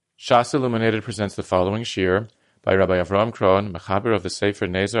Shas Illuminated presents the following shir by Rabbi Avrohom Krohn, Mechaber of the Sefer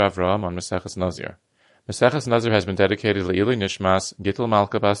Nazir Avrohom on Maseches Nazir. Maseches Nazir has been dedicated to Le'ilui Nishmas, Gittel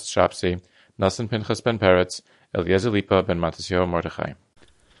Malka Bas Shapsi, Nasan Pinchas ben Peretz, Eliezer Lipa ben Matisyahu Mordechai.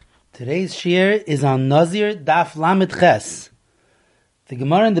 Today's shir is on Nazir Daf Lamed Ches. The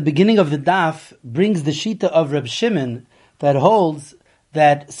Gemara in the beginning of the Daf brings the Shita of Reb Shimon that holds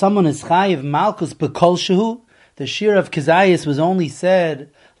that someone is chayiv malchus b'kol shehu. The shir of Kizayis was only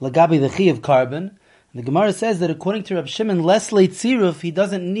said lagabi the chi of carbon. The Gemara says that according to Reb Shimon, less late tziruf, he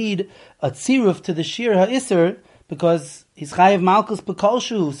doesn't need a tziruf to the shir ha'isr because he's chayiv malchus b'kol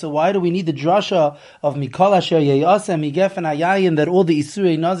shehu. So why do we need the drasha of mikol asher yeyasem migefen hayayin that all the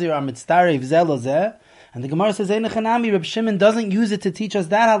isurei nazir are mitztarev zeh lo zeh? And the Gemara says, "Einachanami." Reb Shimon doesn't use it to teach us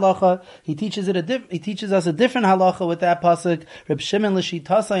that halacha. He teaches us a different halacha with that pasuk. Reb Shimon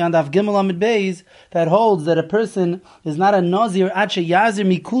l'shitasai on daf gimel amid beis that holds that a person is not a nazir ache yazir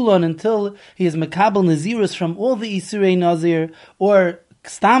mikulon until he is mekabel nazirus from all the isurei nazir, or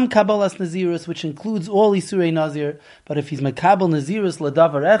stam kabbalas nazirus, which includes all isurei nazir. But if he's mekabel nazirus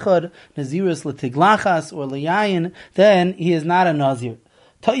ladavar echad, nazirus letiglachas or liyayin, then he is not a nazir.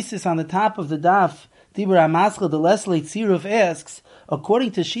 Toisis on the top of the daf. Dibur HaMaschil, the Leslie Tziruf, asks,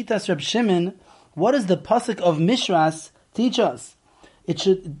 according to Shitas Reb Shimon, what does the pasuk of Mishras teach us? It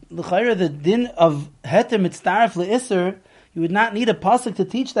should, the din of Heter Mitztaref Le'Isr, you would not need a pasuk to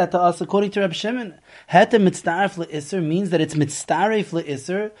teach that to us, according to Reb Shimon. Heter Mitztaref Le'Isr means that it's Mitztaref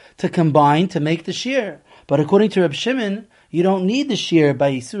Le'Isr to combine to make the shir. But according to Reb Shimon, you don't need the shir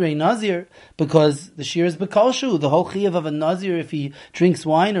by Isurei Nazir because the shir is b'kolshu. The whole chiyuv of a Nazir, if he drinks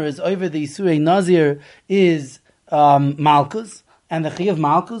wine or is over the Isurei Nazir, is malchus, and the chiyuv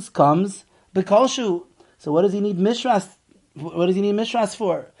malchus comes b'kolshu. So what does he need mishras? What does he need mishras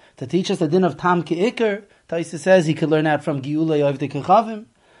for? To teach us the din of tam ke'ikr? Taisa says he could learn that from giulei of the kechavim.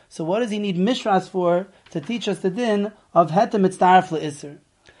 So what does he need mishras for? To teach us the din of hetem mitzdaref le'isr.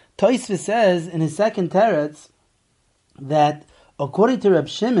 Taisa says in his second teretz that according to Reb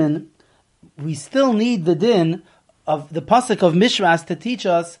Shimon, we still need the din of the pasuk of Mishras to teach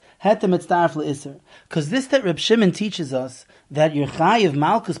us hetem mitzdaref le'isr. Because this that Reb Shimon teaches us that your chayiv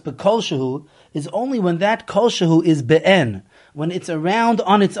malchus b'kol shehu is only when that kol shehu is be'en, when it's around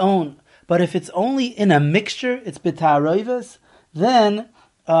on its own. But if it's only in a mixture, it's b'ta'aroivas, then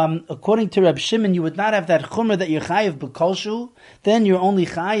according to Reb Shimon, you would not have that chumrah that you're chayiv b'kol shehu. Then you're only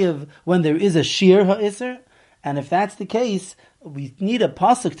chayiv when there is a shir ha'isr. And if that's the case, we need a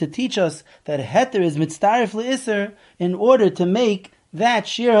pasuk to teach us that heter is mitztaref le'isr in order to make that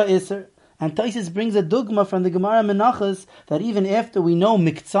shira isr. And Taisus brings a dogma from the Gemara Menachos that even after we know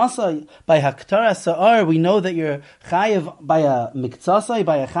miktsasai by haktara sa'ar, we know that you're chayiv by a miktsasai,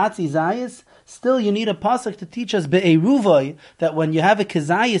 by a chatzi zayis, still you need a pasuk to teach us be'eruvoi that when you have a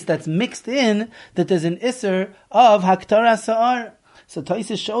kazayis that's mixed in, that there's an isr of haktara sa'ar. So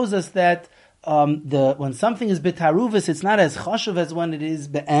Taisus shows us that when something is betaruvis, it's not as chashuv as when it is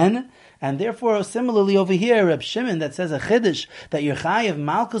be'en, and therefore, similarly over here, Reb Shimon that says a chiddush that you're chayiv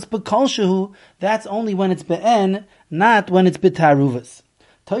malchus b'kol shehu, that's only when it's be'en, not when it's betaruvis.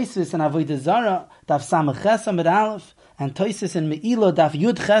 Toisus and Avodah Zara daf samach ches amid aleph, and Toisus and Me'ilo daf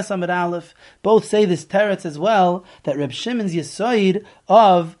yud ches amid aleph, both say this teretz as well, that Reb Shimon's yisoid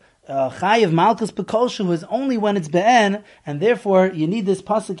of chayiv malchus b'kol shehu is only when it's be'en, and therefore you need this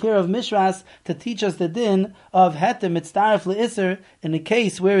pasuk here of Mishras to teach us the din of heter mitztaref le'isr in a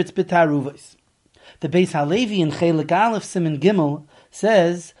case where it's b'taruvos. The Beis Halevi in Chelik Aleph Siman Gimel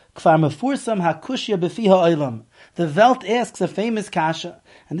says, Kfar mefursam hakushya b'fi ha'olam. The Welt asks a famous kasha,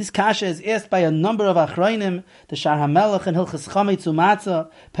 and this kasha is asked by a number of Acharonim, the Shar HaMelech and Hilchas Chametz U'Matzah,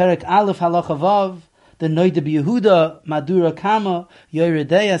 Perek Aleph Halacha Vav, the Noida B'Yehuda, Madura Kama,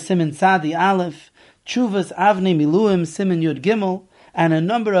 Yoredeya, Siman Tzadi Aleph, Chuvas Avnei Miluim, Siman Yud Gimel, and a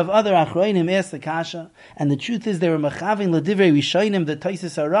number of other Acharonim asked the kasha. And the truth is they were mechaving l'divrei Rishonim, the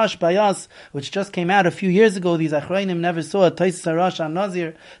Taisus Harash by us, which just came out a few years ago. These Acharonim never saw a Taisus Harash on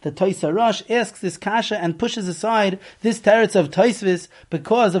Nazir. The Taisus Harash asks this kasha and pushes aside this teretz of Taisvis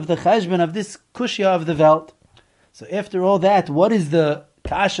because of the cheshbon of this kushya of the Welt. So after all that, what is the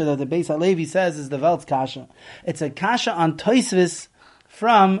kasha that the Beis Halevi says is the Welt's kasha? It's a kasha on Toisvis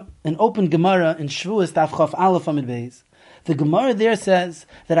from an open Gemara in Shavuos Daf Chaf Aleph Amid Beis. The Gemara there says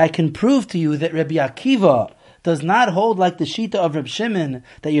that I can prove to you that Rabbi Akiva does not hold like the Shita of Reb Shimon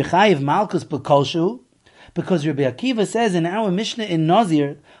that you're chayiv malchus b'kol shehu, because Rabbi Akiva says in our Mishnah in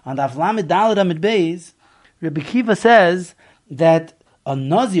Nazir on Daf Lamed Daled Amid Beis, Rabbi Akiva says that a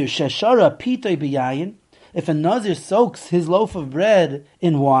Nazir sheshara pitoi b'yayin, if a Nazir soaks his loaf of bread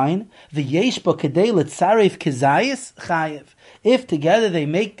in wine, the yeshba kedei l'tzaref kezayis chayiv. If together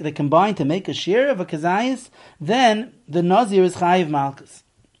they combine to make a shear of a kazayis, then the Nazir is chayiv malchus.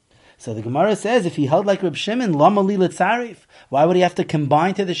 So the Gemara says, if he held like Reb Shimon, lama li letzarif, why would he have to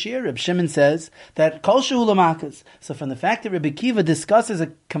combine to the shear? Reb Shimon says that kol shehu lamakas. So from the fact that Rabbi Kiva discusses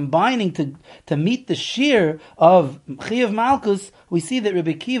a combining to meet the shear of chayiv malchus, we see that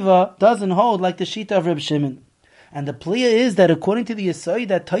Rabbi Kiva doesn't hold like the shita of Reb Shimon. And the plea is that according to the Yesod,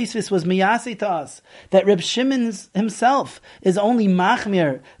 that Tosfos was miyasi to us, that Reb Shimon himself is only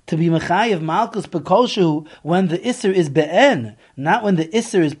machmir to be mechayev malchus b'kolshu when the isser is be'en, not when the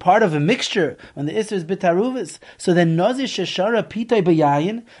isser is part of a mixture, when the isser is b'taruvus. So then Nazir sheshara pitay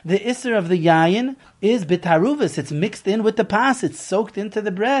b'yayin, the isser of the yayin is b'taruvus, it's mixed in with the pas, it's soaked into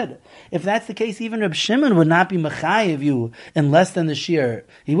the bread. If that's the case, even Reb Shimon would not be mechayev you in less than the shear.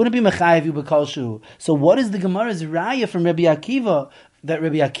 He wouldn't be mechayev you b'kolshu. So what is the Gemara's raya from Rabbi Akiva, that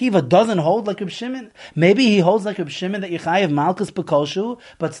Rabbi Akiva doesn't hold like Reb Shimon? Maybe he holds like Reb Shimon that Yechayev Malchus B'kolshu,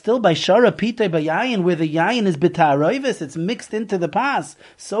 but still by Shara Pitay B'yayin, where the yayin is b'ta'aroivis, it's mixed into the pas,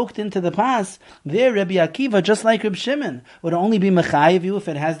 soaked into the pas. There, Rabbi Akiva, just like Reb Shimon, would only be Mechayev you if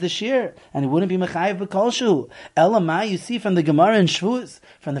it has the shear, and it wouldn't be Mechayev B'kolshu. Elamai, you see from the Gemara in Shvuz,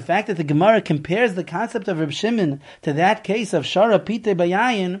 from the fact that the Gemara compares the concept of Reb Shimon to that case of Shara Pitay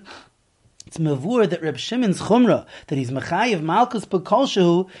B'yayin, it's mavur that Reb Shimon's chumrah, that he's mechayev malchus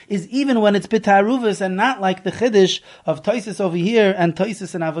b'kolshehu, is even when it's b'taruvus and not like the chiddush of Tosfos over here and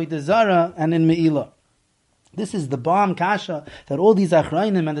Tosfos in Avodah Zarah and in Me'ilah. This is the bomb kasha that all these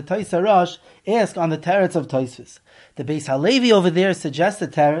Acharonim and the Tosfos Rosh ask on the teretz of Tosfos. The Beis Halevi over there suggests the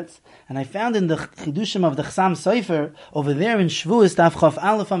teretz, and I found in the chidushim of the Chsam Sofer over there in Shvuos Daf Chaf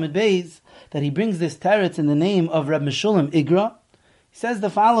Aleph Amud Beis that he brings this teretz in the name of Reb Meshulam Igra. He says the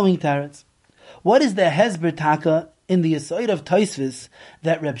following teretz. What is the hezber taka in the Yesod of Tosfos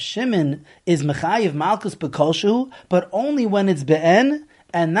that Reb Shimon is mechayev malchus b'kolshu, but only when it's be'en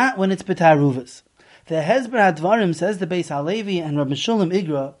and not when it's b'taruvas? The hezber hadvarim, says the Beis Halevi and Reb Meshulam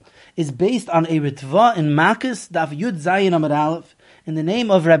Igra, is based on a ritva in Makos Daf Yud Zayin Amud Aleph in the name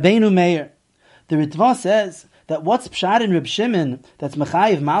of Rabbeinu Meir. The ritva says that what's pshat in Reb Shimon that's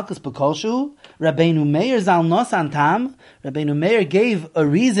mechayev malchus b'kolshu, Rabbeinu Meir zal nosan tam. Rabbeinu Meir gave a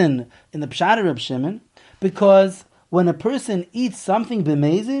reason in the pshat of Reb Shimon, because when a person eats something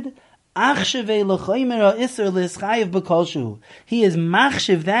b'mezid, achshevei l'choymer ha'isser l'schayev b'kolshu, he is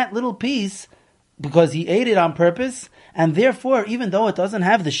machshev that little piece because he ate it on purpose, and therefore, even though it doesn't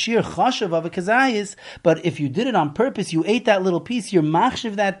have the sheer chashav of a kazayis, but if you did it on purpose, you ate that little piece, you're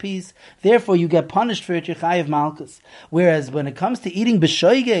machshiv that piece, therefore you get punished for it, you're chayiv malchus. Whereas when it comes to eating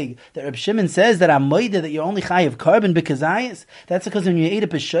b'shoigeg, that Reb Shimon says that amoida, that you're only chayiv carbon b'kazayis, that's because when you ate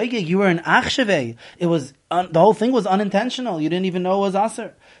it b'shoigeg, you were an achshavei. It was, the whole thing was unintentional, you didn't even know it was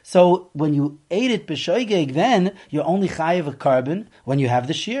aser. So when you ate it b'shoigeg, then you're only chayiv a carbon when you have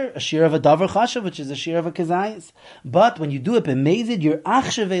the shear, a shear of a davar chashav, which is a shear of a kazayis. But when you do it b'mezid, you're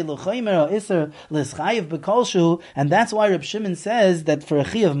achshavei l'choymer ha'isser l'schayev b'kolshu, and that's why Reb Shimon says that for a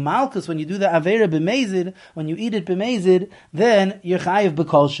chayiv malchus, when you do the avera b'mezid, when you eat it b'mezid, then you're chayiv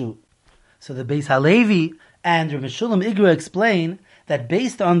b'kolshu. So the Beis Halevi and Reb Meshulam Igra explain that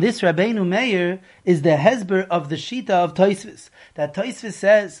based on this Rabbeinu Meir is the hezber of the shita of Tosfos. That Tosfos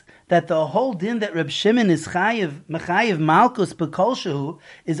says that the whole din that Reb Shimon is mechayev malchus b'kolshu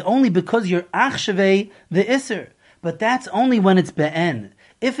is only because you're achshavei the isser. But that's only when it's be'en.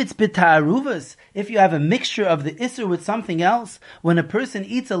 If it's b'ta'aruvas, if you have a mixture of the isser with something else, when a person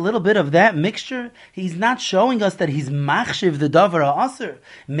eats a little bit of that mixture, he's not showing us that he's machshiv the davar ha'aser.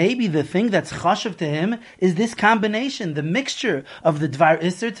 Maybe the thing that's chashiv to him is this combination, the mixture of the dvar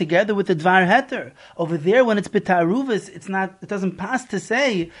isser together with the dvar heter. Over there, when it's b'ta'aruvas, it doesn't pass to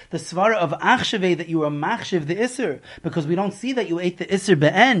say the svara of achshaveh that you are machshiv the isser, because we don't see that you ate the isser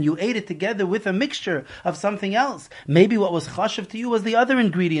be'en, you ate it together with a mixture of something else. Maybe what was chashiv to you was the other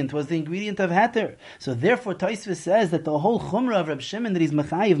ingredient, was the ingredient of heter. So therefore Tosfos says that the whole chumrah of Reb Shimon that he's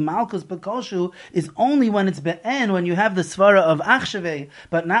mechayev malchus b'kolshu is only when it's be'en, when you have the svara of achshaveh,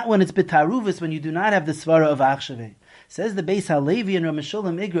 but not when it's b'taruvus, when you do not have the svara of achshaveh. Says the Beis Halevi and Reb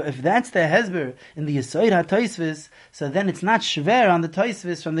Meshulam Igra, if that's the hezber in the Yesod HaTosfos, so then it's not shver on the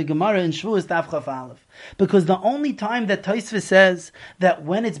Tosfos from the Gemara in Shvuos Daf Chaf Aleph. Because the only time that Tosfos says that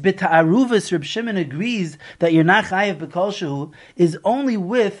when it's b'ta'aruvus, Reb Shimon agrees that you're not chayev b'kolshu, is only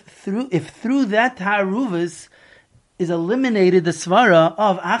if through that ta'aruvus is eliminated the svara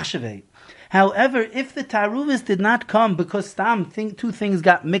of achshaveh. However, if the Taruvas did not come because two things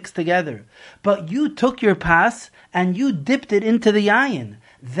got mixed together, but you took your pas and you dipped it into the yayin,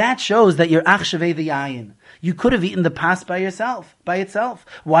 that shows that you're achshavei the yayin. You could have eaten the pas by itself.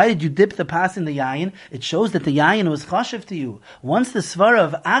 Why did you dip the pas in the yayin? It shows that the yayin was chashiv to you. Once the svara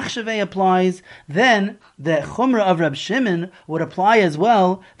of achshavei applies, then the chumrah of Reb Shimon would apply as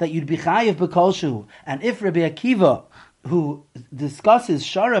well, that you'd be chayiv b'kolshu. And if Rabbi Akiva, who discusses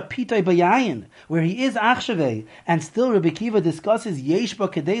Shara Pitay Bayayin, where he is Achshavei, and still Rabbi Akiva discusses Yesh Ba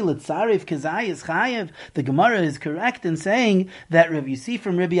Kedei L'Tzarif Kezayis Chayev, the Gemara is correct in saying that you see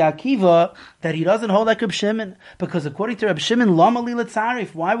from Rabbi Akiva that he doesn't hold like Reb Shimon, because according to Reb Shimon, Lama Li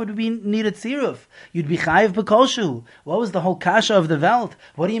L'Tzarif, why would we need a tziruf? You'd be Chayev B'Kolshu. What was the whole kasha of the Welt?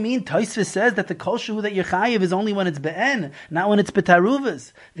 What do you mean? Tosfos says that the Kolshu that you're Chayev is only when it's Be'en, not when it's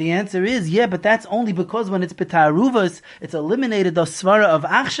B'Taruvas. The answer is, yeah, but that's only because when it's B'Taruvas, it's eliminated the svara of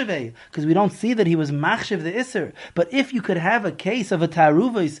achshavei, because we don't see that he was machshav the iser. But if you could have a case of a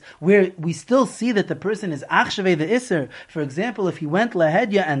taruvos where we still see that the person is achshavei the iser, for example, if he went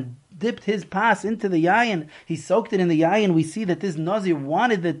lahedya and dipped his pas into the yayin, he soaked it in the yayin, we see that this Nazir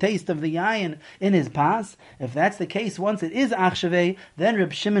wanted the taste of the yayin in his pas. If that's the case, once it is achshavei, then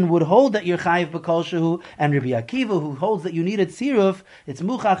Reb Shimon would hold that you're chayiv b'kol shehu, and Rabbi Akiva, who holds that you need a tziruf, it's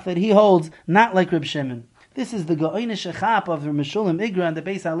muchach that he holds not like Reb Shimon. This is the Go'ina Shechap of the Meshulam Igra and the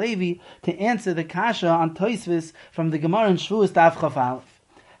Beis HaLevi to answer the kasha on Tosfos from the Gemara in Shavuos Daf Chaf Aleph.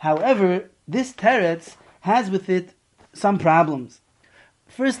 However, this teretz has with it some problems.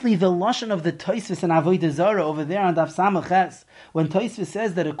 Firstly, the lashon of the Tosfos and Avodah Zarah over there on Daf Samach Ches, when Tosfos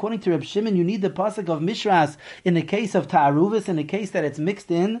says that according to Reb Shimon you need the pasuk of Mishras in the case of Ta'aruvas, in the case that it's mixed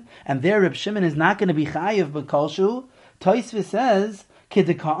in, and there Reb Shimon is not going to be chayiv b'kolshu, Tosfos says, just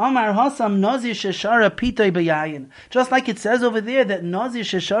like it says over there that Nazir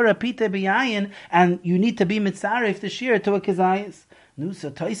sheshara pitay b'yayin, and you need to be mitzaref the shir to a kezayis. No, so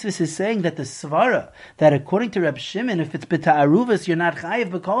Tosfos is saying that the svara, that according to Reb Shimon, if it's b'ta'aruvas, you're not chayiv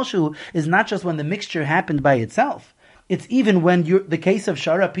b'kolshu, is not just when the mixture happened by itself. It's even when you're the case of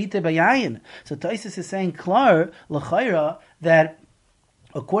shara pitay b'yayin. So Tosfos is saying klar l'chayra that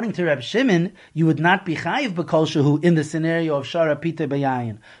according to Reb Shimon, you would not be chayiv b'kol shehu in the scenario of shara pitay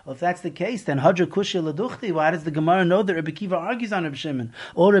b'yayin. Well, if that's the case, then hadra kushya l'duchti. Why does the Gemara know that Rabbi Akiva argues on Reb Shimon?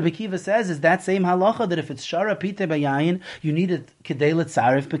 All Rabbi Akiva says is that same halacha, that if it's shara pitay b'yayin, you need it kedei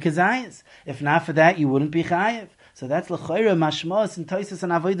l'tzarif b'kezayis. If not for that, you wouldn't be chayiv. So that's l'chayra mashmos and Tosfos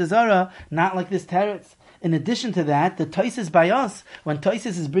and Avodah Zarah, not like this teretz. In addition to that, the Tosfos by us, when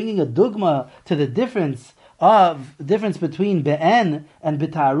Tosfos is bringing a dogma to the difference between be'en and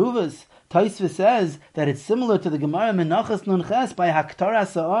b'ta'aruvas, Tosfos says that it's similar to the Gemara Menachas Nun Ches by Haktara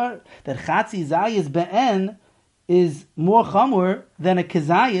Sa'ar, that Chatzi Zayis be'en is more chamur than a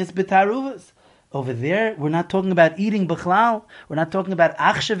kezayis b'ta'aruvas. Over there, we're not talking about eating b'chlal, we're not talking about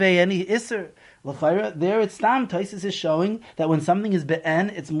achshavei any iser. There it's tam. Tosfos is showing that when something is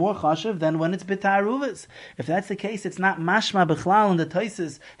be'en, it's more chashav than when it's b'ta'aruvas. If that's the case, it's not mashma b'chlal in the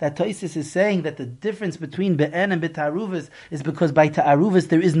Tosfos, that Tosfos is saying that the difference between be'en and b'ta'aruvas is because by ta'aruvas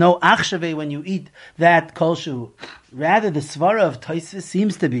there is no achshavei when you eat that kolshu. Rather, the svara of Tosfos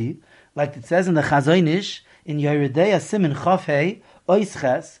seems to be, like it says in the Chazonish, in Yeridei Simin Chafei,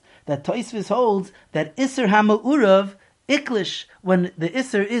 Oisches, that Tosfos holds that Isser HaMa'urav, Iklish, when the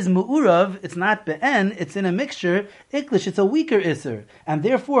Isser is Mu'urav, it's not Be'en, it's in a mixture, Iklish, it's a weaker Isser. And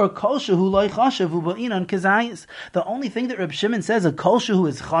therefore, Kol Shehu Loi Chashav U'Ba'in on Kezayis. The only thing that Reb Shimon says, a Kol Shehu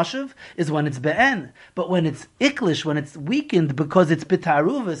is Chashav, is when it's Be'en. But when it's Iklish, when it's weakened because it's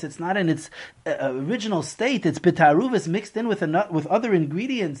B'taruvas, it's not in its original state, it's B'taruvas mixed in with other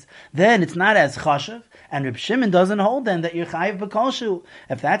ingredients, then it's not as Chashav. And Reb Shimon doesn't hold then that you're chayiv b'kolshu.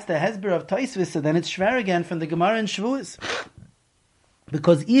 If that's the hesber of Tosfos, so then it's shver again from the Gemara in Shavuos.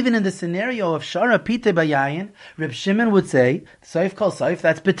 Because even in the scenario of shara pitay bayayin, Reb Shimon would say, soif kol soif,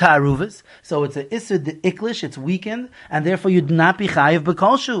 that's b'ta'aruvas, so it's a isud the iklish, it's weakened, and therefore you'd not be chayiv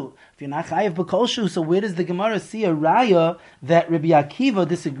b'kolshu. If you're not chayiv b'kolshu, so where does the Gemara see a raya that Rabbi Akiva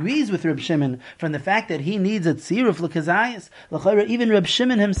disagrees with Reb Shimon from the fact that he needs a tziruf l'kazayis? L'chayra, even Reb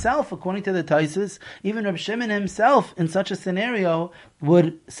Shimon himself, according to the Tosfos, even Reb Shimon himself in such a scenario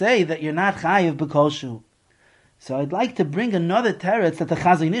would say that you're not chayiv b'kolshu. So I'd like to bring another teretz that the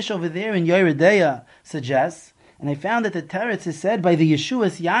Chazonish over there in Yeridei suggests, and I found that the teretz is said by the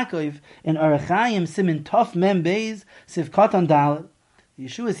Yeshuas Yaakov in Orach Chaim Simin Tov Mem Beis Sivkot on Dalet. The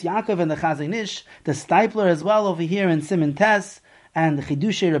Yeshuas Yaakov and the Chazonish, the Stipler as well over here in Simin Tes, and the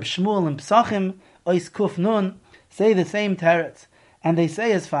Chidushay Reb Shmuel and Psachim Ois Kuf Nun say the same teretz, and they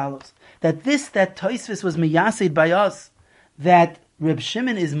say as follows: that Tosfos was miyasid by us, that Reb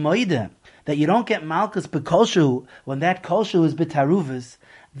Shimon is moide, that you don't get malchus bekolshu when that kolshu is betaruvus,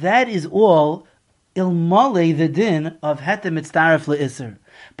 that is all ilmale the din of heter mitzdaref le'isr.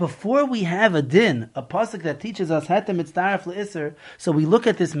 Before we have a din, a pasuk that teaches us heter mitzdaref le'isr, so we look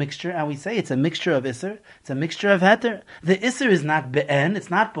at this mixture and we say it's a mixture of isr, it's a mixture of heter. The isr is not be'en, it's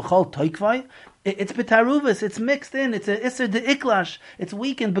not b'chol toikvai, it's betaruvus, it's mixed in, it's a isr de iklash, it's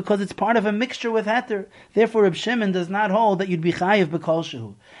weakened because it's part of a mixture with heter. Therefore Reb Shimon does not hold that you'd be chayiv b'kol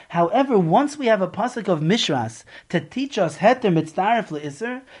shehu. However, once we have a pasuk of mishras to teach us heter mitzdaref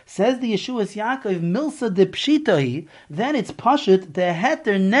le'isr, says the Yeshuas Yaakov milsa de pshitahi, then it's pashut the heter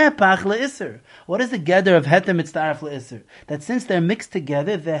nepach le'isr. What is the gather of heter mitzdaref le'isr? That since they're mixed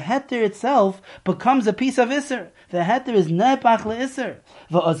together, the heter itself becomes a piece of isr. The heter is nepach le'isr.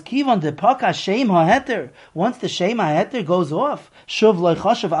 V'oz kivon de paka shem ha'heter. Once the shem ha'heter goes off, shuv loy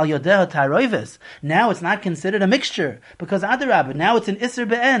choshev al yodeh ha'taroives. Now it's not considered a mixture, because adarabah, now it's an isr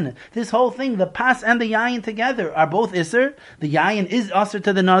be'en. This whole thing, the pas and the yayin together, are both isr. The yayin is asr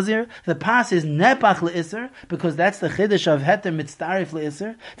to the nazir. The pas is nepach le'isr, because that's the chiddush of heter mitzdaref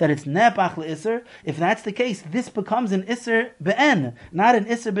le'isr, that it's nepach le'isr. If that's the case, this becomes an isr be'en, not an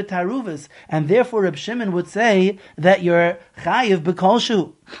isr betaruvus, and therefore Reb Shimon would say that you're chayiv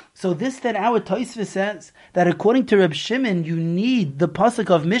b'kolshu. So this that our Tosfos says, that according to Reb Shimon, you need the pasuk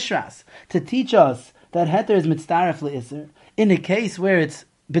of Mishras to teach us that heter is mitzdaref le'isr, in a case where it's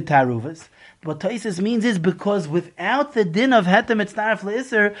betaruvus. What Tosfos means is because without the din of heter mitzdaref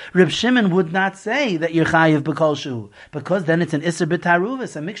le'isr, Reb Shimon would not say that you're chayiv b'kol shu, because then it's an isr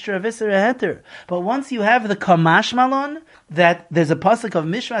betaruvus, a mixture of isr and heter. But once you have the kamash malon, that there's a pasuk of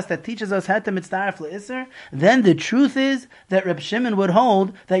Mishras that teaches us heter mitzdaref le'isr, then the truth is that Reb Shimon would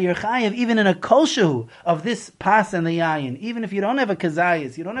hold that you're chayiv even in a kol shu of this pas and the yayin. Even if you don't have a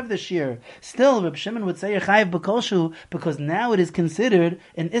kazayis, you don't have the shir, still Reb Shimon would say you're chayiv b'kol shu, because now it is considered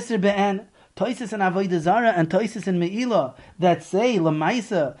an isr be'en. Toises in Avodah Zara and Toises in Me'ilah that say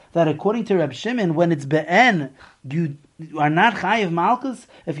Lamaisa that according to Reb Shimon, when it's be'en, you are not chayiv malchus.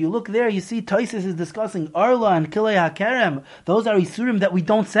 If you look there, you see Toises is discussing Arla and Kilei HaKerem. Those are isurim that we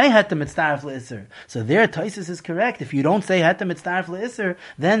don't say heter mitzdaref le'isr. So there Toises is correct. If you don't say heter mitzdaref le'isr,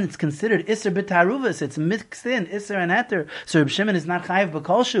 then it's considered isr b'taruvus. It's mixed in isr and heter. So Reb Shimon is not chayiv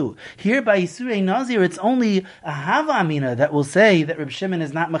b'kolshu. Here by Isurei Nazir, it's only a hava amina that will say that Reb Shimon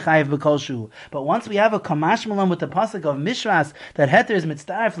is not mechayiv b'kolshu. But once we have a kamash malam with the pasuk of Mishras that heter is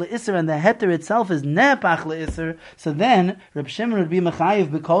mitzdaref le'isr and the heter itself is nepach le'isr, so then Reb Shimon would be mechayiv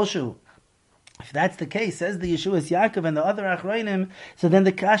b'kolshu. If that's the case, says the Yeshuas Yaakov and the other Acharonim, so then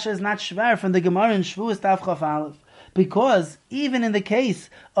the kasha is not shvar from the Gemara in Shvuas Tav Chaf Aleph. Because even in the case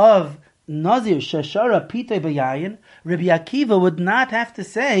of Nazir Shashara Pitei B'Yayin, Rabbi Akiva would not have to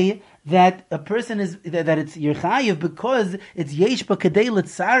say that a person is that it's yerchayiv because it's yesh b'kadei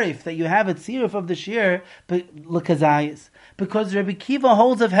l'tzarif, that you have a tzirif of the shir l'kazayis. Because Rabbi Kiva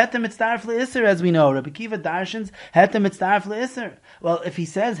holds of heter mitzdaref le'isr, as we know. Rabbi Kiva darshans heter mitzdaref le'isr. Well, if he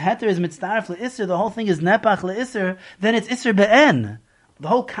says heter is mitzdaref le'isr, the whole thing is nepach le'isr, then it's isr be'en. The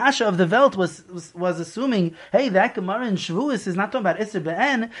whole kasha of the Welt was assuming, hey, that Gemara in Shavuos is not talking about Isser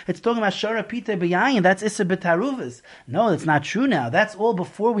Be'en, it's talking about Shara Pite B'yayin, that's Isser B'taruvas. No, that's not true now. That's all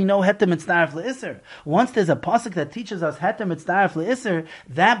before we know Heter Mitzdaref Le'isser. Once there's a pasuk that teaches us Heter Mitzdaref Le'isser,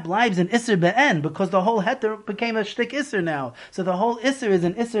 that blibes in Isser Be'en, because the whole Heter became a shtik Isser now. So the whole Isser is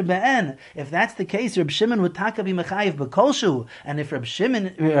an Isser Be'en. If that's the case, Reb Shimon would taka be Mechayiv B'kolshu, and if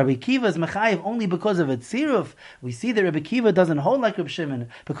Rabbi Kiva is Mechayiv only because of a tziruf, we see that Rabbi Kiva doesn't hold like Reb Shimon,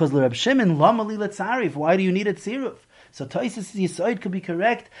 because Reb Shimon lamali letzarif. Why do you need a tziruf? So Tosfos Yisoid could be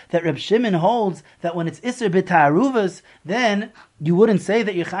correct that Reb Shimon holds that when it's iser b'taruvas, then you wouldn't say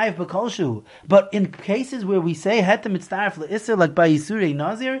that you're chayiv b'kolshu. But in cases where we say heter mitzdaref le'iser, like by Isurei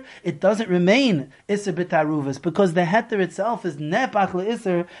Nazir, it doesn't remain iser b'taruvas, because the heter itself is nepach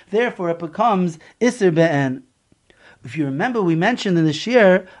le'iser, therefore it becomes iser be'en. If you remember, we mentioned in the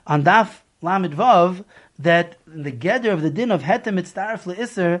shir on Daf Lamed Vav that the gather of the din of heter mitzdaref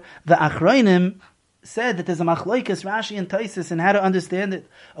le'iser, the Acharonim said that there's a machloikas Rashi and Tosfos and how to understand it.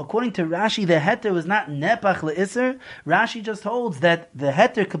 According to Rashi, the heter was not nepach le'iser. Rashi just holds that the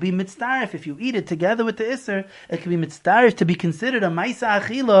heter could be mitzdaref. If you eat it together with the iser, it could be mitzdaref to be considered a maisa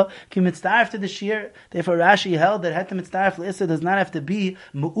achila, can mitzdaref to the shir. Therefore Rashi held that heter mitzdaref le'iser does not have to be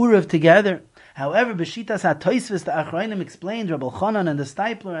mu'urav together. However, B'shitas HaTosfos, the Acharonim explained, Rabbi Chonon and the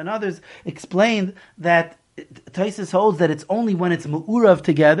Stipler and others explained that Tosfos holds that it's only when it's mu'urav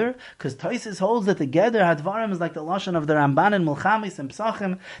together, because Tosfos holds that together hadvarim is like the lashon of the Ramban and Mulchamis and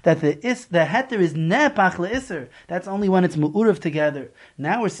Psachim, that the heter is nepach le'iser. That's only when it's mu'urav together.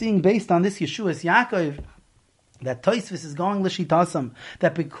 Now we're seeing, based on this Yeshuas Yaakov, that Tosfos is going l'shitasam,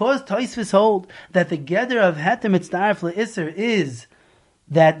 that because Tosfos hold that the gather of heter mitzdarf le'isser is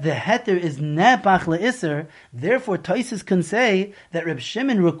that the heter is nepach le'isser, therefore Tosfos can say that Reb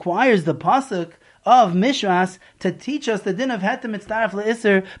Shimon requires the pasuk of Mishras to teach us the din of heter mitzdarf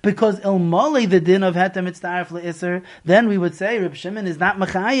le'isser, because ilmole the din of heter mitzdarf le'isser, then we would say Reb Shimon is not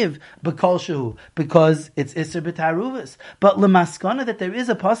mechayiv b'kol shehu, because it's isser b'taruvus. But lemaskana that there is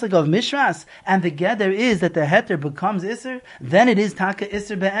a pasuk of Mishras, and the gather is that the heter becomes isser, then it is taka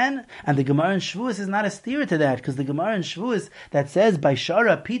isser be'en, and the Gemara in Shavuos is not a steer to that, because the Gemara in Shavuos that says by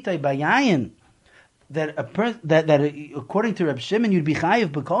shara pitay by yayin, that according to Reb Shimon you'd be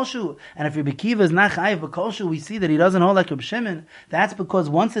chayiv b'kolshu, and if Rabbi Kiva is not chayiv b'kolshu, we see that he doesn't hold like Reb Shimon. That's because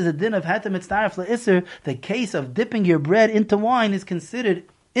once there's a din of heter mitzdarf le'isser, the case of dipping your bread into wine is considered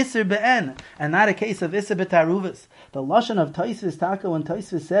isser be'en, and not a case of isser b'taruvus. The lashon of Tosfos taka, when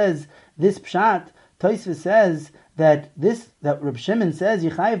Tosfos says this pshat, Tosfos says that Reb Shimon says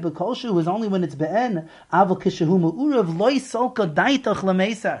Yechayev b'kolshu is only when it's be'en. Aval kishehu me'urav loy solka daitach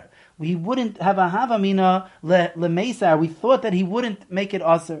lemeisar. We wouldn't have a havamina lemeisar. We thought that he wouldn't make it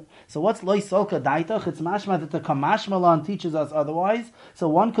aser. So what's loy solka daitach? It's mashma that the kamash malan teaches us otherwise. So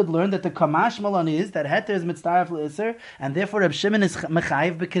one could learn that the kamash malan is that heter is mitzdaref le'iser, and therefore Reb Shimon is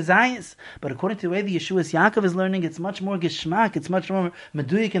mechayiv b'kezayis. But according to the way the Yeshuas Yaakov is learning, it's much more geshmak. It's much more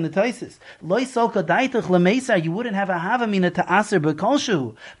meduyik in the Tosfos. Loy solka daitach lemeisar. You wouldn't have a havamina to aser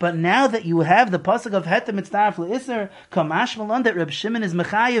b'kolshu. But now that you have the pasuk of heter mitzdaref le'iser, kamash malan that Reb Shimon is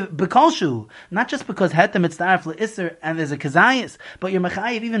mechayiv b'kolshu, not just because heter mitzdaref le'iser and there's a kezayis, but you're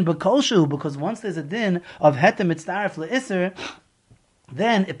mechayiv even b'kolshu, because once there's a din of heter mitzdaref le'iser,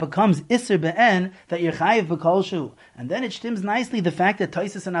 then it becomes isser be'en that you're chayiv b'kolshu. And then it stims nicely the fact that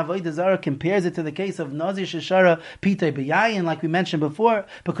Tosfos and Avodah Zarah compares it to the case of Nazir sheshara pitay b'yayin, like we mentioned before,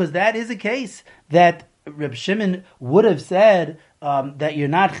 because that is a case that Reb Shimon would have said that you're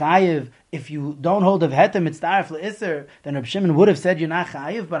not chayiv if you don't hold of heter mitzdaref le'iser, then Reb Shimon would have said you're not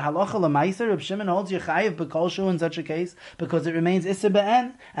chayiv, but halacha l'maiser, Reb Shimon holds you're chayiv b'kolshu in such a case, because it remains isser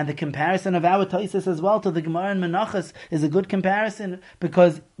be'en. And the comparison of our Tosfos as well to the Gemara in Menachos is a good comparison,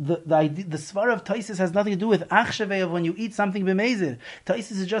 because the svara of Tosfos has nothing to do with achshavei of when you eat something b'mezid.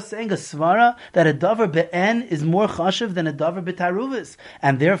 Tosfos is just saying a svara that a davar be'en is more chashiv than a davar b'taruvus,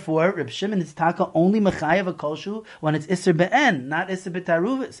 and therefore Reb Shimon is taka only mechayiv a kolshu when it's isser be'en, not isser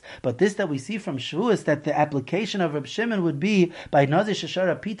b'taruvus. But this that we see from Shavuos, that the application of Reb Shimon would be by Nazir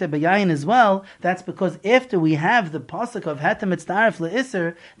sheshara pita b'yayin as well, that's because after we have the pasuk of heter mitzdaref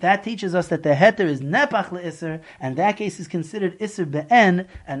le'iser, that teaches us that the heter is nepach le'iser, and that case is considered isser be'en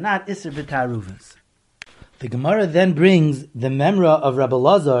and not isser b'taruvus. The Gemara then brings the memra of Rabbi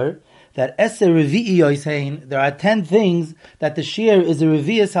Lazar that eser revi'i yosein, there are 10 things that the shear is a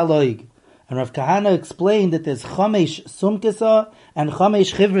revi'is haloig. And Rav Kahana explained that there's chamesh sumkesa and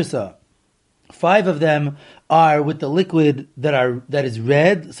chamesh chivrisa. 5 of them are with the liquid that is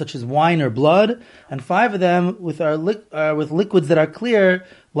red, such as wine or blood, and 5 of them with liquids that are clear,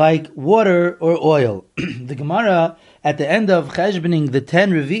 like water or oil. The Gemara at the end of cheshboning the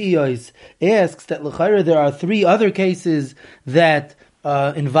 10 revi'iyos asks that l'chayra there are 3 other cases that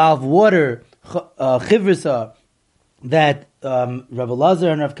involve water, chivrisa, that Rabbi Lazar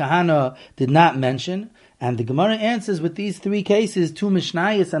and Rav Kahana did not mention. And the Gemara answers with these 3 cases, 2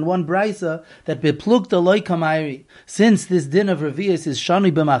 Mishnayos and 1 Braisa, that beplukta loy kamayri. Since this din of Revi'is is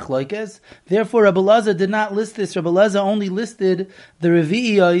shani b'machloikes, therefore Rabbi Lazar did not list this. Rabbi Lazar only listed the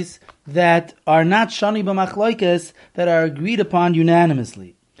Revi'iyos that are not shani b'machloikes, that are agreed upon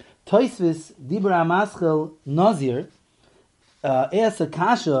unanimously. Tosfos Dibra Amaschel Nazir asks a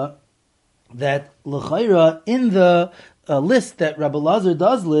kasha that l'chayra in the list that Rabbi Lazar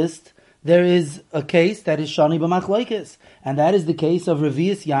does list, there is a case that is shani b'machloikes, and that is the case of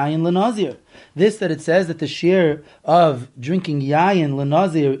revi'is yayin l'nazir. This that it says that the shear of drinking yayin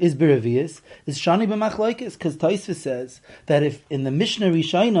l'nazir is b'revi'is is shani b'machloikes, because Tosfos says that if in the Mishnah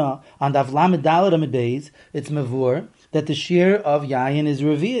Rishayna on Daf Lamed Daled Amud Beis it's mavur that the shear of yayin is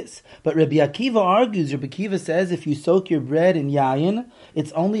revi'is. But Rabbi Akiva argues, Rabbi Akiva says if you soak your bread in yayin,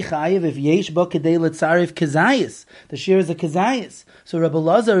 it's only chayiv if yesh ba kedei letzarif kezayis. The shear is a kezayis. So Rabbi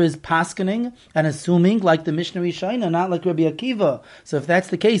Lazar is paskening and assuming like the Mishnah Rishayna, not like Rabbi Akiva. So if that's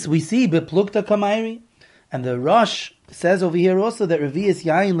the case, we see beplukta kamayri. And the Rosh says over here also that Revi'is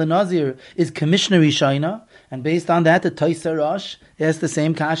Yayin L'Nazir is Commissioner Rishayna, and based on that, the Toisa Rosh has the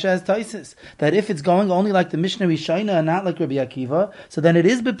same kasha as Toises. That if it's going only like the Mishnah Rishayna and not like Rabbi Akiva, so then it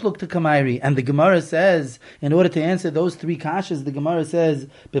is Beplukta Kamayri. And the Gemara says, in order to answer those 3 kashas, the Gemara says,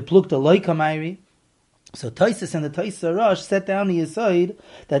 Beplukta Loi Kamayri. So Taisus and the Taisus Rosh set down the aside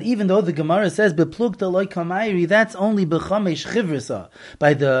that even though the Gemara says beplugta loy kamayri, that's only bechamesh chivrisa.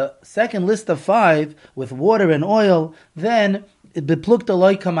 By the second list of 5 with water and oil, then beplugta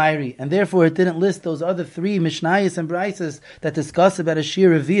loy kamayri, and therefore it didn't list those other 3 Mishnayos and Braisos that discuss about a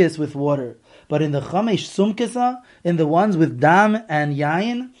shir revius with water. But in the chamesh sumkisa, in the ones with dam and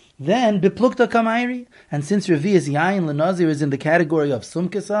yayin, then beplukta kamayri, and since revius yayin lenazir is in the category of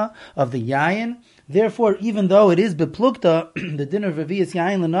sumkisa, of the yayin, therefore even though it is beplukta, the din of revius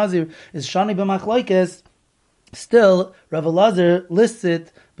yayin lenazir is shani b'machloikes, still Rav Elazar lists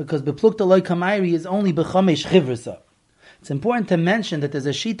it because beplukta loy kamayri is only b'chamesh chivrisa. It's important to mention that there's a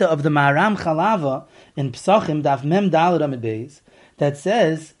shita of the Maharam Chalava in Psachim Daf Mem Daled Amid Beis that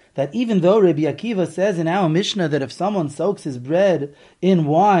says that even though Rabbi Akiva says in our Mishnah that if someone soaks his bread in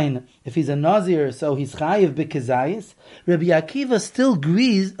wine, if he's a Nazir, so he's chayiv b'kezayis, Rabbi Akiva still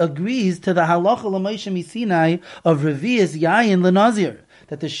agrees to the halacha l'Moshe Misinai of revius yayin l'Nazir,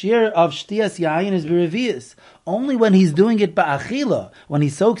 that the shear of shtiyas yayin is b'revius. Only when he's doing it ba'achila, when he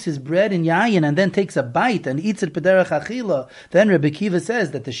soaks his bread in yayin and then takes a bite and eats it b'derech achila, then Rabbi Akiva says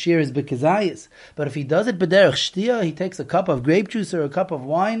that the shear is b'kezayis. But if he does it b'derech shtiya, he takes a cup of grape juice or a cup of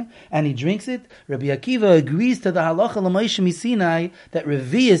wine and he drinks it, Rabbi Akiva agrees to the halacha l'Moshe Misinai that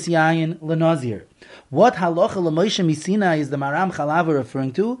revius yayin l'Nazir. What halacha l'Moshe Misinai is the Maram Chalava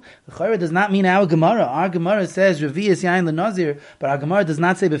referring to? The Chayra does not mean our Gemara. Our Gemara says revius yayin l'Nazir, but our Gemara does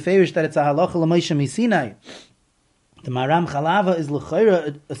not say beferish that it's a halacha l'Moshe Misinai. The Maram Chalava is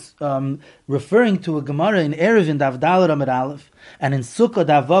l'chayra referring to a Gemara in Erevin Dav Daled Amid Aleph and in Sukkah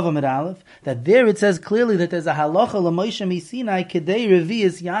Dav Vav Amid Aleph, that there it says clearly that there's a halacha l'Moshe Misinai kedei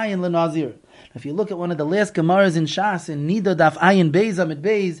revius yayin l'Nazir. If you look at one of the last Gemaras in Shas, in Nida Daf Ayin Beis Amid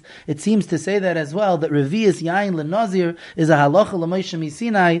Beis, it seems to say that as well, that revius yayin l'Nazir is a halacha l'Moshe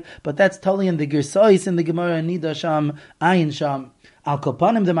Misinai, but that's totally in the Gersois in the Gemara in Nida Sham Ayin Sham. Al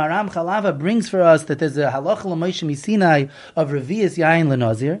Kopanim, the Maram Chalava brings for us that there's a halacha l'Moshe Misinai of revius yayin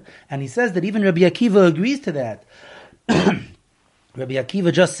l'Nazir, and he says that even Rabbi Akiva agrees to that. Rabbi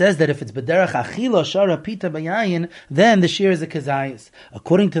Akiva just says that if it's b'derech achila shara pita b'yayin, then the shear is a kezayis.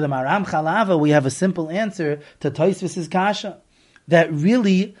 According to the Maram Chalava, we have a simple answer to Tosfos's kasha, that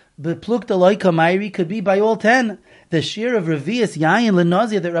really beplukta loy kamayri could be by all 10. The shear of revius yayin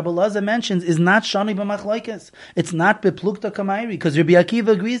l'Nazir that Rabbi Elazar mentions is not shani b'machloikes. It's not beplukta kamayri, because Rabbi Akiva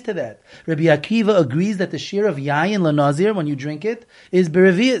agrees to that. Rabbi Akiva agrees that the shear of yayin l'Nazir, when you drink it, is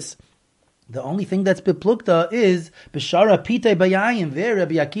berevius. The only thing that's beplukta is b'shara pitay b'yayin. There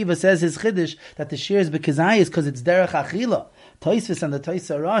Rabbi Akiva says his chiddush that the shear is b'kezayis because it's derech achila. Tosfos and the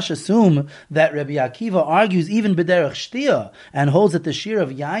Taisus Rosh assume that Rabbi Akiva argues even b'derech shtiya and holds that the shear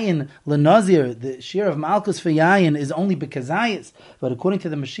of yayin l'Nazir, the shear of malchus for yayin, is only b'kezayis. But according to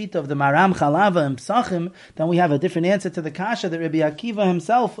the Mashita of the Maram Chalava and Psachim, then we have a different answer to the kasha that Rabbi Akiva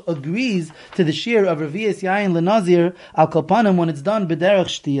himself agrees to the shear of revius yayin l'Nazir al kopanim when it's done b'derech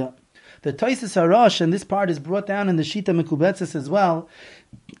shtiya. The Taisus Rosh, and this part is brought down in the Shita Mekubetzes as well,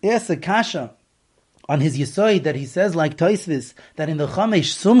 asks a kasha on his Yisoid that he says like Tosfos that in the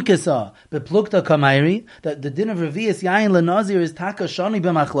Chamesh Sumkesa beplukta kamayri, that the din of revius yayin l'Nazir is taka shani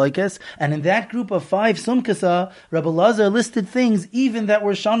b'machloikes, and in that group of 5 Sumkesa, Rabbi Elazar listed things even that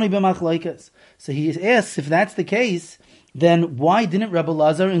were shani b'machloikes. So he asks, if that's the case, then why didn't Rabbi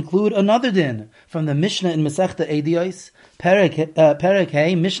Elazar include another din from the Mishnah in Masechta Ediyos, Perek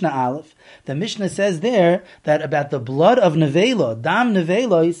Hey, Mishnah Aleph? The Mishnah says there that about the blood of nevela, dam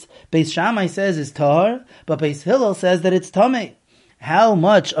nevelos, Beis Shammai says is tahar, but Beis Hillel says that it's tameh. How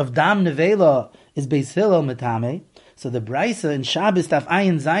much of dam nevela is Beis Hillel metame? So the Brisa in Shabbos Daf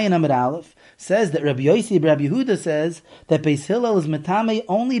Ayin Zayin Amid Aleph says that Rabbi Yossi Rabbi Yehuda says that Beis Hillel is metame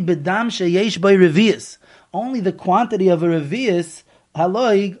only bedam sheyesh by revius, only the quantity of a revius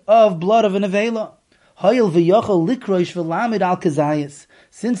haloig of blood of a nevela. Hayil v'yochel likroish v'lamid al kezayis.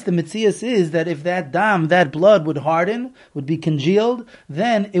 Since the Metzias is that if that dam, that blood would harden, would be congealed,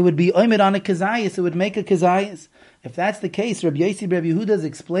 then it would be oimid on a kezayis, it would make a kezayis. If that's the case, Rabbi Yossi Rabbi Yehuda is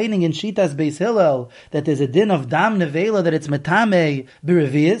explaining in Shitas Beis Hillel that there's a din of dam nevela, that it's metame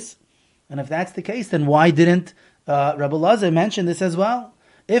b'revius. And if that's the case, then why didn't Rabbi Elazar mention this as well?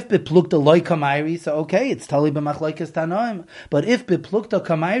 If beplukta loy kamayri, so okay, it's tali b'machloikes tanoim. But if beplukta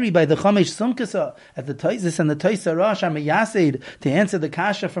kamayri by the chamesh sumkasa, at the Taisus and the Taisus Rosh are meyasid to answer the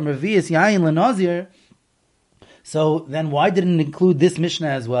kasha from revius yayin l'Nazir, so then why didn't it include this Mishnah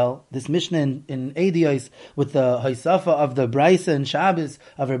as well? This Mishnah in Ediyos with the Haisafa of the Brisa and Shabbos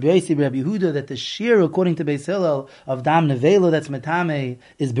of Rabbi Yossi Rabbi Yehuda that the shear according to Beis Hillel of dam nevela that's metame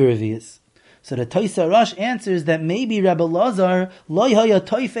is b'revius. So the Toisa Rosh answers that maybe Rabbi Lazar loy haya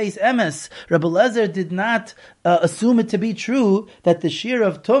toifes emes. Rabbi Lazar did not assume it to be true that the shear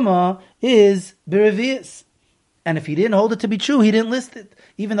of Tumah is beravius. And if he didn't hold it to be true, he didn't list it.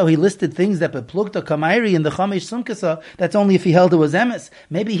 Even though he listed things that beplukta kamairi in the Chamesh Sumkasa, that's only if he held it was emes.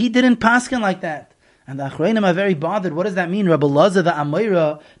 Maybe he didn't paskin like that. And the Acharonim are very bothered. What does that mean? Rabbi Lazar, the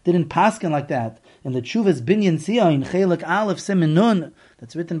Amoira, didn't paskin like that. In the Chuvas Binyan Siyain, Chelik Aleph Simin Nun,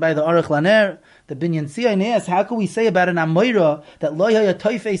 that's written by the Aruch Laner, the Binyan Siyain asks, how can we say about an Amoira that Lo Haya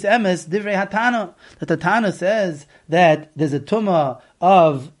Toifes Emes Divrei Hatana? That the Tana says that there's a Tumah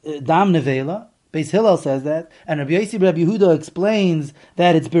of Dam Nevela. Beis Hillel says that, and Rabbi Yossi Rabbi Yehuda explains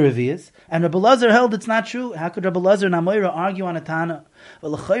that it's beravius, and Rabbi Lazar held it's not true. How could Rabbi Lazar and Amoira argue on a Tana?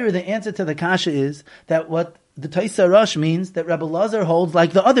 Well, the answer to the kasha is that what the Toisa Rosh means, that Rabbi Lazar holds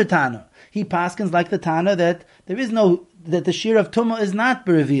like the other Tana. He paskins like the Tana that there is no, that the shear of Tumah is not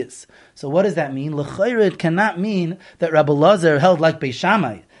beravius. So what does that mean? L'chayra, it cannot mean that Rabbi Lazar held like Beis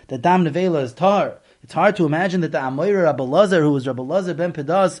Shammai, that Dam Nevela is tar. It's hard to imagine that the Amoira Rabbi Lazar, who was Rabbi Lazar ben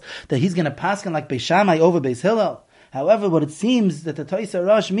Pedas, that he's going to paskin like Beis Shammai over Beis Hillel. However, what it seems that the Toisa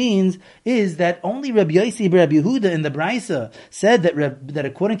Rosh means is that only Rabbi Yossi Rabbi Yehuda in the Braisa said that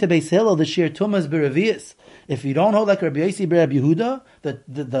according to Beis Hillel, the shear Tumah is beravius. If you don't hold like Rabbi Yossi Rabbi Yehuda,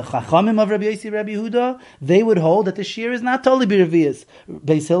 the Chachamim of Rabbi Yossi Rabbi Yehuda, they would hold that the shear is not totally beravius.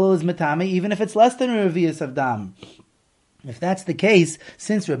 Beis Hillel is metame, even if it's less than a revius of dam. If that's the case,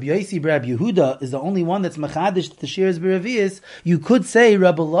 since Rabbi Yossi Rabbi Yehuda is the only one that's machadish that the shear is beravius, you could say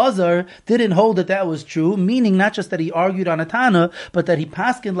Rabbi Lazar didn't hold that was true, meaning not just that he argued on a Tana, but that he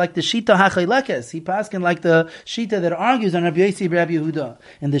paskined like the Shita HaChaylekes. He paskined like the Shita that argues on Rabbi Yossi Rabbi Yehuda.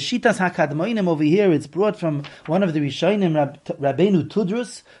 In the Shitas HaKadmoinim over here, it's brought from one of the Rishonim, Rabbeinu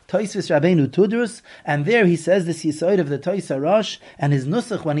Tudrus, Toisvis Rabbeinu Tudrus, and there he says this Yisoid of the Toisa Rosh, and his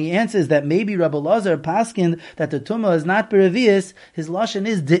Nusach, when he answers that maybe Rabbi Lazar paskined that the Tumah is not beravius, his lashon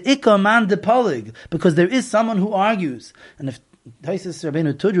is de'ika man de'polig, because there is someone who argues. And if Taisus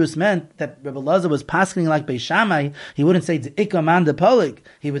Rabbeinu Tudrus meant that Rabbi Lazar was pasking like Beis Shammai, he wouldn't say de'ika man de'polig.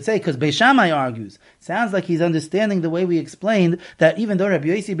 He would say because Beis Shammai argues. Sounds like he's understanding the way we explained that even though Rabbi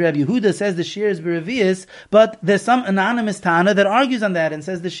Yossi Rabbi Yehuda says the shear is beravius, but there's some anonymous Tana that argues on that and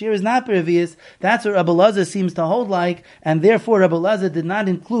says the shear is not beravius. That's what Rabbi Lazar seems to hold like, and therefore Rabbi Lazar did not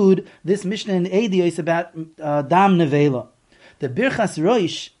include this Mishnah in Eidios about Dam Nevela. The Birchas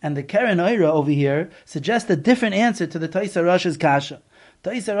Roish and the Keren Oira over here suggest a different answer to the Toisa Rosh's kasha.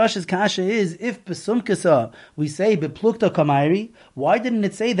 Toisa Rosh's kasha is, if Besumkasa we say Beplukta Kamairi, why didn't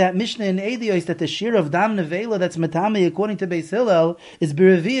it say that Mishnah in Eidios that the shear of Dam Nevela that's Matame according to Beis Hillel is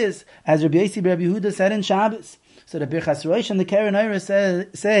beravius, as Rabbi Yossi Rabbi Yehuda said in Shabbos? So the Birchas Roish and the Keren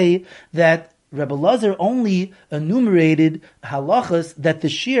Oira say that Rabbi Lazar only enumerated halachas that the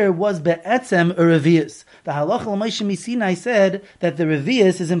shear was be'etzem a revius. The halacha l'Moshe Misinai said that the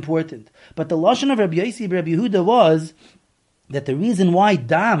revius is important. But the lashon of Rabbi Yossi Rabbi Yehuda was that the reason why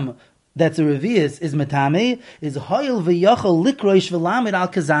dam that's a revius is metame is hoyel v'yachol likroish v'lamid al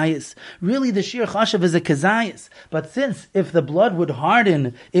kazayis. Really, the shear chashav is a kazayis, but since if the blood would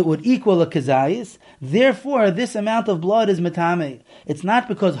harden, it would equal a kazayis. Therefore, this amount of blood is metame. It's not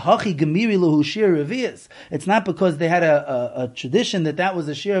because hachi gemiri lahu shear revius. It's not because they had a tradition that was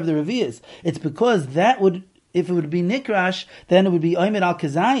a shear of the revius. It's because that would. If it would be nikrash, then it would be oimed al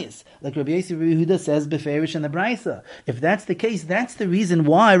kazayis, like Rabbi Yossi Rabbi Yehuda says beferish in the Braisa. If that's the case, that's the reason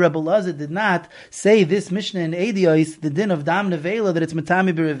why Rabbi Lazar did not say this Mishnah in Eidios, the din of Dam Nevela, that it's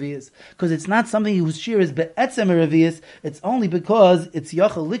matami b'revius, because it's not something whose shear is be'etzem revius. It's only because it's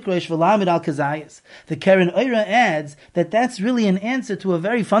yachal likrosh v'lamid al kazayis. The Keren Oira adds that that's really an answer to a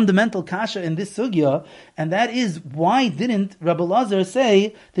very fundamental kasha in this sugya, and that is why didn't Rabbi Lazar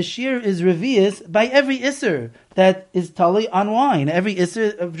say the shear is revius by every isser that is tali on wine, every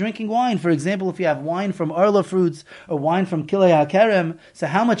isser of drinking wine. For example, if you have wine from arla fruits or wine from kilei hakerem, so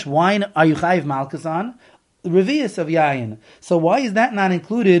how much wine are you chayiv malchus on? Revius of yayin. So why is that not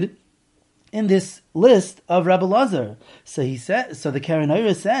included in this list of Rabbi Lazar? So he said. So the Keren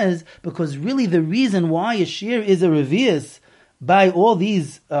Oira says because really the reason why a shear is a revius by all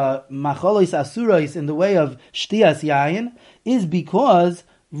these macholos asuros in the way of shtias yayin is because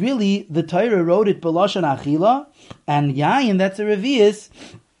really the Torah wrote it b'lashon achila, and yayin that's a revius.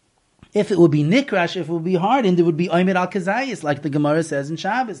 If it would be nikrash, if it would be hardened, it would be oimed al kazayis, like the Gemara says in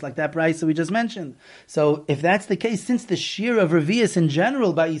Shabbos, like that price that we just mentioned. So if that's the case, since the shear of revius in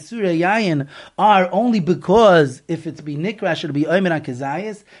general by isura yayin are only because if it's be nikrash, it'll be oimed al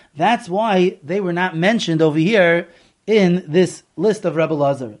kazayis, that's why they were not mentioned over here in this list of Rebbe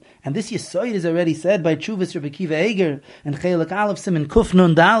Lazar. And this Yisoid is already said by Chuvas Rabbi Kiva Eger and Chelik Aleph Siman Kuf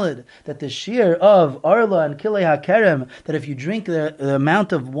Nun Daled, that the shear of Arla and Kilei HaKerem, that if you drink the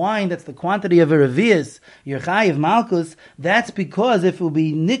amount of wine that's the quantity of a Revius, your Chayiv Malkus, that's because if it would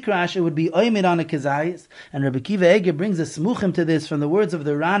be Nikrash, it would be Oymid on a Kezayis. And Rabbi Kiva Eger brings a smuchim to this from the words of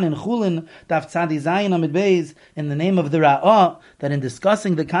the Ran in Chulin, Daf Tzadi Zayin Amid Beis, in the name of the Ra'ah, that in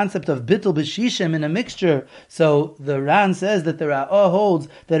discussing the concept of Bittul B'Shishim in a mixture, so the Ran says that the Ra'ah holds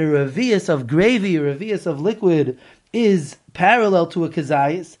that a revius of gravy, a revius of liquid, is parallel to a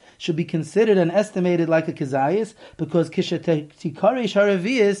kezayis, should be considered and estimated like a kezayis, because kishetikarish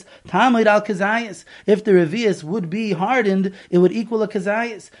haravius tamid al kezayis. If the revius would be hardened, it would equal a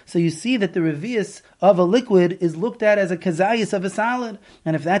kezayis. So you see that the revius of a liquid is looked at as a kezayis of a solid.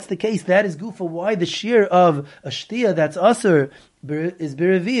 And if that's the case, that is gufa why the shear of a shtia that's usher is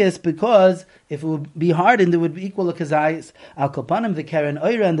biravius, because if it would be hardened, it would equal a kezayis. Al Kopanim, the Karen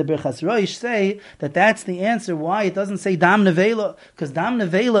Oira and the Berchas Roish say that that's the answer why it doesn't say dam nevela, because dam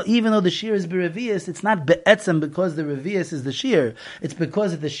nevela, even though the shear is biravius, it's not be'etzem because the revius is the shear. It's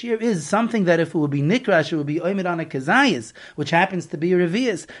because the shear is something that if it would be nikrash, it would be oimid on a kezayis, which happens to be a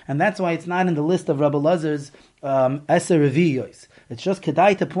revius, and that's why it's not in the list of Rabbi Lazar's eser reviyos. It's just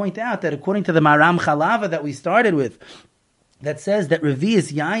kedai to point out that according to the Maram Chalava that we started with, that says that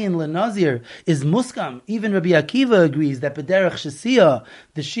Revius Yayin LeNazir is Muskam. Even Rabbi Akiva agrees that B'derech Shesiyah,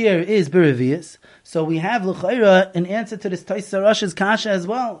 the shear is Berevius. So we have L'chaira an answer to this Tais Sarash's Kasha as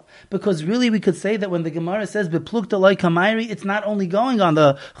well. Because really we could say that when the Gemara says Beplukta Loi Kamairi, it's not only going on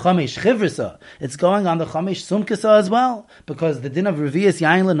the Chamesh Chivrisa, it's going on the Chamesh Sumkasa as well. Because the din of Revius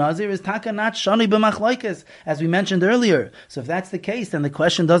Yayin LeNazir is Taka not Shani B'machlaikis, as we mentioned earlier. So if that's the case, then the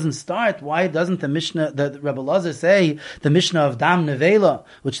question doesn't start. Why doesn't the Mishnah, the Rabbi Lazar say, the Mishnah of Dam Nevela,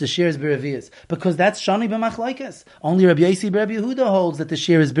 which the shear is Biravias? Because that's Shani B'machlaikis. Only Rabbi Yossi Rabbi Yehuda holds that the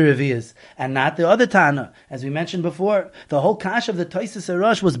shear is Biravias, and not the other Tana. As we mentioned before, the whole Kash of the Taisus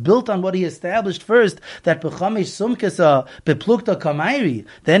Arash was built on what he established first, that B'chamesh Sumkasa Beplukta Kamairi.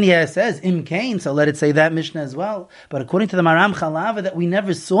 Then he says Im Kain, so let it say that Mishnah as well. But according to the Maram Chalava, that we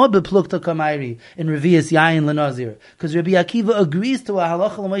never saw Beplukta Kamairi in Revius Yayin LeNazir, because Rabbi Akiva agrees to a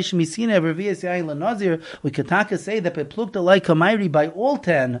halacha l'moshe misina of Revius Yayin LeNazir. We could taka say that Beplukta like Kamairi by all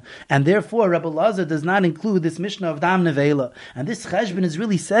 10, and therefore Rabbi Lazar does not include this Mishnah of Dam Nevela. And this cheshbon is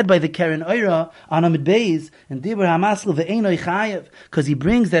really said by the Karen Oira on Amid Beis and Dibur Hamasl ve'enoi chayev, because he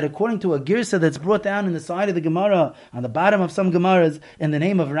brings that according to a girsa that's brought down in the side of the Gemara, on the bottom of some Gemaras, in the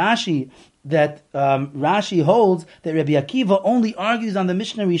name of Rashi, that Rashi holds that Rabbi Akiva only argues on the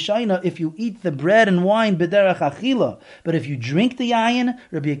Mishnah Rishayna if you eat the bread and wine b'derech achila. But if you drink the yayin,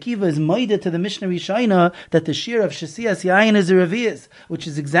 Rabbi Akiva is moided to the Mishnah Rishayna that the shear of Shesiyas yayin is a revius, which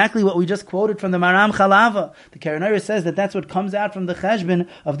is exactly what we just quoted from the Maram Chalava. The Karen Oira says that that's what comes out from the cheshbon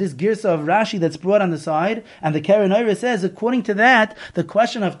of this girsa of Rashi that's brought on the side, and the Karen Oira says according to that, the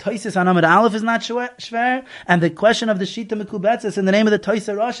question of Toisis on Amud Aleph is not shver, and the question of the Shita Mekubetzes in the name of the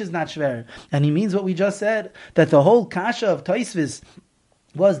Toisa Rosh is not shver. And he means what we just said, that the whole kasha of Toisvis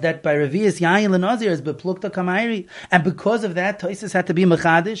was that by Revius Yayin LeNazir is beplukta kamairi, and because of that, Toisus had to be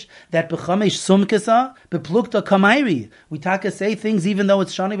mechadish that bechamesh sumkasa beplukta kamairi. We taka say things even though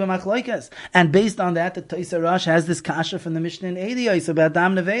it's shani b'machloikas, and based on that, the Toisa Rosh has this kasha from the Mishnah in Eidiyos about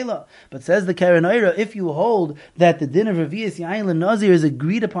Dam Nevela. But says the Karen Oira, if you hold that the din of Revius Yayin LeNazir is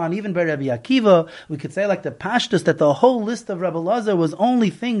agreed upon even by Rabbi Akiva, we could say like the Pashtus that the whole list of Rabbi Lazar was only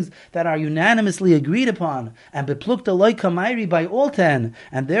things that are unanimously agreed upon, and beplukta loy kamairi by all 10.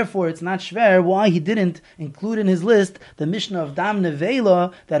 And therefore it's not shver why he didn't include in his list the Mishnah of Dam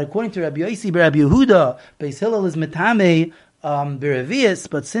Nevela, that according to Rabbi Yossi Rabbi Yehuda, Beis Hillel is metame berevius,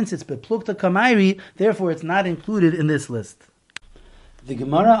 but since it's beplukta kamairi, therefore it's not included in this list. The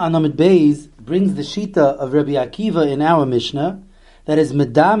Gemara on Amid Beis brings the shita of Rabbi Akiva in our Mishnah, that is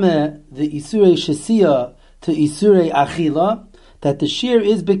medame the isurei shesiya to isurei achila, that the shear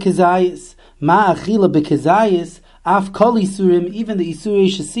is bekezayis, ma achila bekezayis, af kol isurim, even the isurei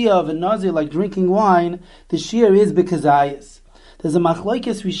shesiya of a nazir like drinking wine, the shear is bekezayis. There's a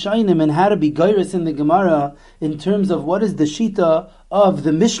machlokes Rishonim and how to be geiros in the Gemara in terms of what is the shita of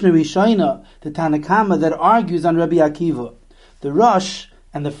the Mishnah Rishayna, the Tanakama that argues on Rabbi Akiva. The Rosh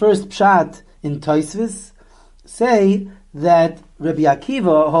and the first Pshat in Tosfos say that Rabbi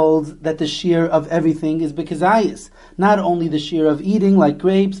Akiva holds that the shear of everything is bekezayis, not only the shear of eating like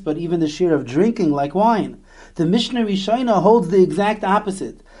grapes, but even the shear of drinking like wine. The Mishnah Rishayna holds the exact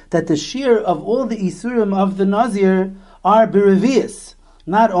opposite, that the shear of all the isurim of the Nazir are berevius.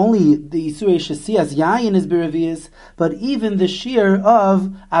 Not only the isurei shesiyas yayin is berevius, but even the shear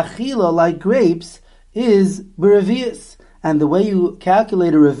of achila like grapes is berevius. and the way you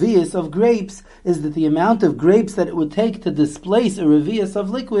calculate a revius of grapes is that the amount of grapes that it would take to displace a revius of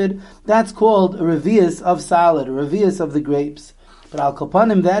liquid, that's called a revius of solid, a revius of the grapes. But al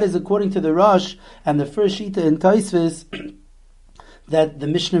kapanim, that is according to the Rosh and the first Shita in Tosfos, that the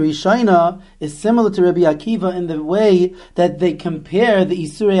Mishnah Rishonim is similar to Rabbi Akiva in the way that they compare the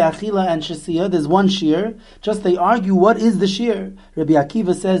Isurei Achila and Shasiyah. There's one shear, just they argue what is the shear. Rabbi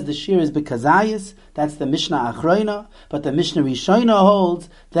Akiva says the shear is bekazayis, that's the Mishnah Acharonim, but the Mishnah Rishonim holds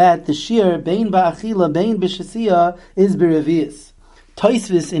that the shear bein ba'achila, bein b'shasiyah is berevius.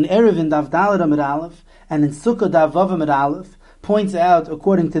 Tosfos in Erev in Daf Daled Amud Aleph and in Sukkah Daf Vav Amud Aleph points out,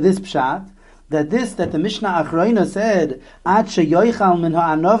 according to this pshat, that the Mishnah Acharonim said, Ad sheyoichal min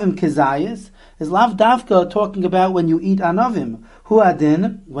ha'anovim kezayis, is lav davka talking about when you eat anovim. Hu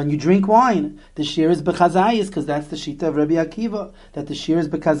adin, when you drink wine. The shear is bechazayis, because that's the shita of Rabbi Akiva, that the shear is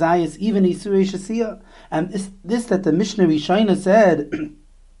bechazayis, even isurei shasiyah. And this that the Mishnah Rishonim said,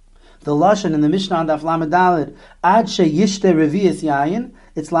 the Lashon in the Mishnah on Daf Lamed Daled, Ad sheyishte revius yayin,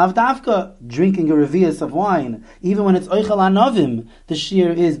 it's lav davka, drinking a revius of wine. Even when it's oichal anovim, the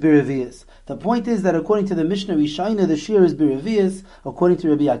shear is berevius. The point is that according to the Mishnah Rishonim, the shear is berevius. According to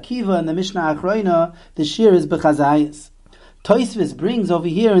Rabbi Akiva and the Mishnah Acharonim, the shear is bechazayis. Tosfos brings over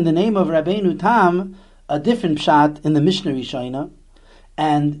here in the name of Rabbeinu Tam a different pshat in the Mishnah Rishonim,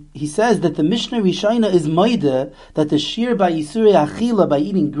 and he says that the Mishnah Rishonim is moide that the shear by Isurei Achila, by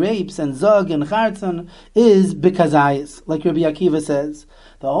eating grapes and zog and chartzon, is bekazayis, like Rabbi Akiva says.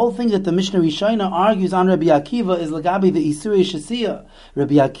 The whole thing that the Mishnah Rishonim argues on Rabbi Akiva is lagabi the Isurei Shasiyah.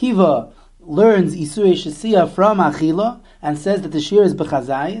 Rabbi Akiva learns Isurei Shasiyah from Achila and says that the shear is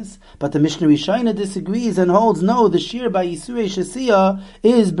bechazayis, but the Mishnah Rishonim disagrees and holds no, the shear by Isurei Shasiyah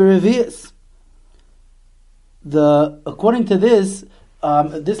is berevius. According to this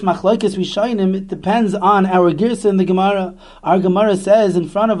machlokes Rishonim, it depends on our girsa in the Gemara. Our Gemara says in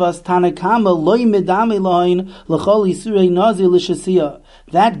front of us, Tanakama loy medami loin l'chol isurei nazir l'shasiyah.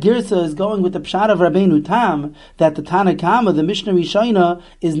 That girsa is going with the pshat of Rabbeinu Tam, that the Tanakama, the Mishnah Rishonim,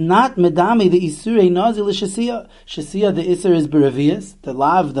 is not medami the isurei nazir l'shasiyah. Shasiyah, the iser is berevius, the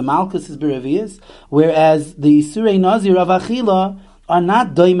lav, the malchus is berevius, whereas the isurei nazir of achila are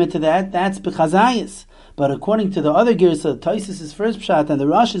not doime to that, that's bechazayis. But according to the other girsa, Tosfos' first pshat and the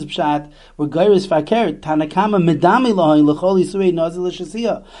Rash's pshat, were geiris fakir, Tanakama medami lahain l'chol isurei nazir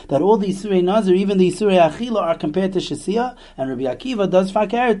l'shasiyah, that all the isurei nazir, even the isurei achila, are compared to shasiyah, and Rabbi Akiva does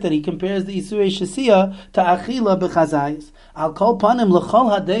fakir that he compares the isurei shasiyah to achila b'chazayis. Al kol panim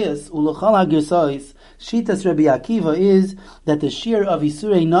l'chol hadeyas u'l'chol hagirsais, Shitas Rabbi Akiva is that the shear of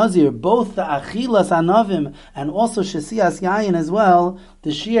Isurei Nazir, both the Achilas Anavim and also Shasiyas Yayin as well,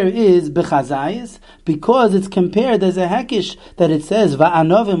 the shear is Bechazayis, because it's compared as a Hekish, that it says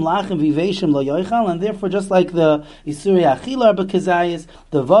Va'anovim Lachim Viveshim Lo Yoichal, and therefore just like the Isurei Achila are Bechazayis,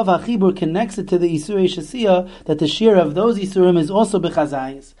 the Vav HaChibur connects it to the Isurei Shasiyah, that the shear of those Isurim is also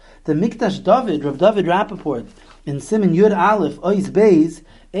Bechazayis. The Mikdash David, Rav David Rappaport, in Siman Yud Aleph, Ois Beis,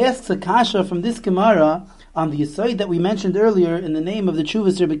 asks a kasha from this Gemara on the Yesod that we mentioned earlier in the name of the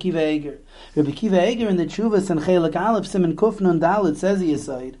Tshuvas Rabbi Kiva Eger. Rabbi Kiva Eger in the Tshuvas and Chelek Aleph Siman Kuf Nun Dalet says the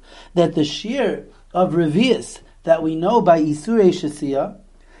Yesod that the shear of Revius that we know by Isurei Shasiyah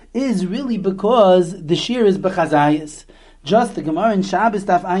is really because the shear is Bechazayis. Just the Gemara in Shabbos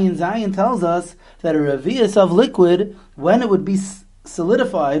Daf Ayin Zayin tells us that a Revius of liquid, when it would be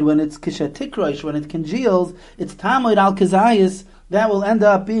solidified, when it's kishatikroish, when it congeals, it's tamoid al kazayis, that will end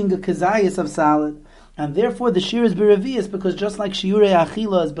up being a kazayis of salad. And therefore the shear is berevius, because just like shiurei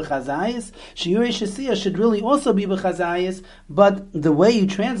achila is bechazayis, shiurei shasiyah should really also be bechazayis, but the way you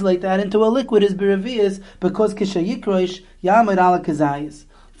translate that into a liquid is berevius, because kishayikroish yamid al kazayis.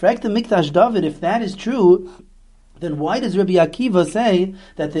 For the Mikdash David, if that is true, then why does Rabbi Akiva say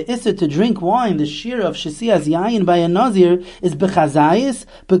that the issur to drink wine, the shear of Shasiyah's yayin by a Nazir, is bechazayis,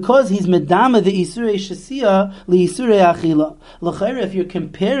 because he's medama the isurei Shasiyah li isurei achila. L'chayra, if you're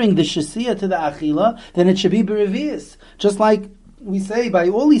comparing the Shasiyah to the achila, then it should be berevius. Just like we say by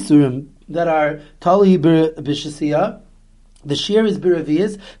all isurim that are tali b'Shasiyah, the shear is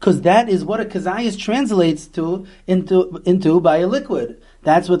berevius, because that is what a kazayis translates into by a liquid.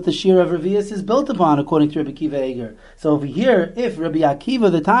 That's what the shear of Revius is built upon, according to Rabbi Kiva Eger. So over here, if Rabbi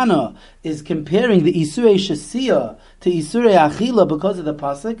Akiva the Tana is comparing the Isurei Shasiyah to Isurei Achila because of the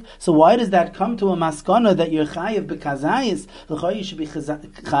pasuk, so why does that come to a maskana that you're chayiv b'kazayis? L'chayr you should be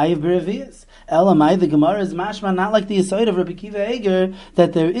chayiv b'Revius. Elamai, the Gemara is mashma, not like the Yesod of Rabbi Kiva Eger,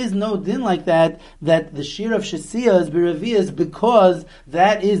 that there is no din like that the shear of Shasiyah is b'Revius, because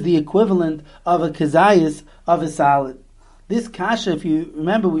that is the equivalent of a kazayis of a salad. This kasha, if you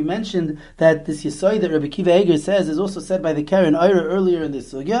remember, we mentioned that this Yesod that Rabbi Kiva Eger says is also said by the Karen Oira earlier in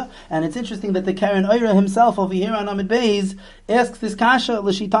this sugya, and it's interesting that the Karen Oira himself over here on Amid Beis asks this kasha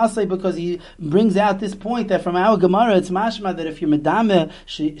l'shitasei because he brings out this point that from our Gemara it's mashma that if you're medame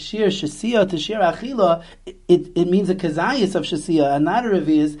shir shasiya to shir achila, it means a kazayis of shasiya and not a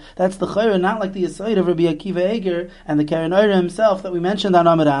revius. That's the chayra, not like the Yesod of Rabbi Akiva Eger and the Karen Oira himself that we mentioned on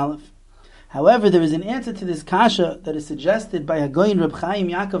Amid Aleph. However, there is an answer to this kasha that is suggested by Hagoyin Reb Chaim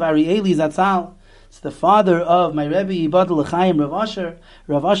Yaakov Arieli Zatzal. It's the father of my Rebbe Yibadel L'Chaim Rav Asher.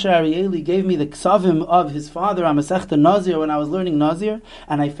 Rav Asher Arieli gave me the ksavim of his father on Masechta Nazir when I was learning Nazir,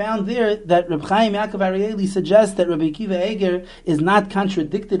 and I found there that Reb Chaim Yaakov Arieli suggests that Rabbi Kiva Eger is not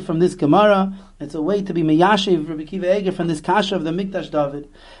contradicted from this Gemara. It's a way to be meyashiv Rabbi Kiva Eger from this kasha of the Mikdash David.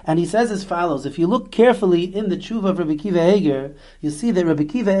 And he says as follows: if you look carefully in the tshuva of Rabbi Kiva Eger, you see that Rabbi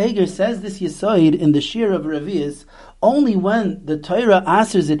Kiva Eger says this Yesod in the Shir of Revius only when the Torah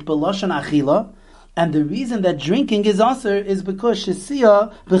answers it b'lashon achila, and the reason that drinking is aser is because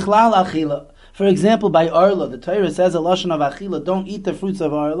shesiya b'chlal achila. For example, by Arla, the Torah says a lashon of achila, don't eat the fruits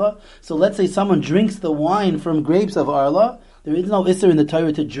of Arla. So let's say someone drinks the wine from grapes of Arla. There is no isser in the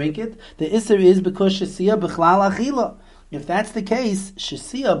Torah to drink it. The isser is because shesiya b'chlal achila. If that's the case,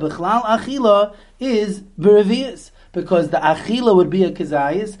 shesiya b'chlal achila is b'revius, because the achila would be a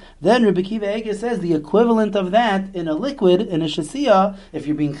kazayis. Then Rabbi Kiva Eger says the equivalent of that in a liquid, in a shesiya, if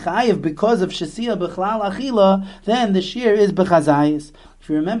you're being chayiv because of shesiya b'chlal achila, then the shir is b'chazayis. If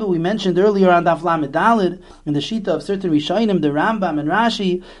you remember, we mentioned earlier on Daf Lamed Daled, in the Shita of certain Rishonim, the Rambam and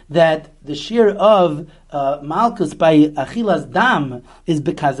Rashi, that the shir of Malkus by Achilas Dam is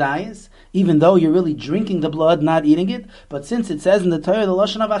Bekazayis, even though you're really drinking the blood, not eating it. But since it says in the Torah the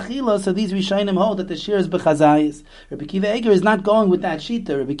Lashon of Achila, so these Rishonim hold that the shir is Bekazayis. Rabbi Kiva Eger is not going with that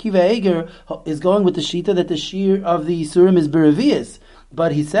Shita. Rabbi Kiva Eger is going with the Shita that the shir of the Yisurim is Berevius.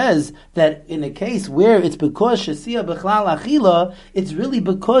 But he says that in a case where it's because shesiya b'chlal achila, it's really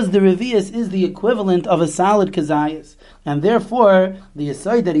because the revius is the equivalent of a solid kazayas. And therefore, the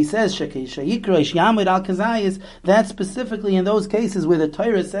Yesod that he says, sheyikroish yamid al kazayas, that's specifically in those cases where the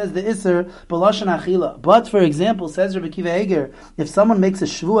Torah says the iser b'lashon achila. But, for example, says Rabbi Kiva Eger, if someone makes a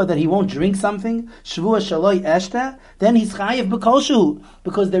shvua that he won't drink something, shvua shaloi eshta, then he's chayiv b'kolshu,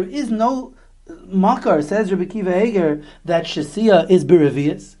 because there is no makar, says Rabbi Kiva Eger, that shesiya is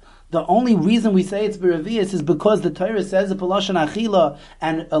b'revius. The only reason we say it's b'revius is because the Torah says a b'lashon achila,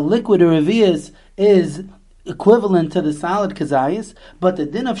 and a liquid revius is equivalent to the solid kazayis, but the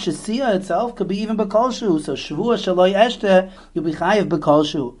din of shesiya itself could be even b'kolshu. So shvua shaloi eshte, you'll be chayiv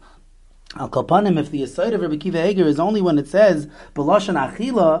b'kolshu. Al Kapanim, if the Yesod of Rabbi Kiva Eger is only when it says b'lashon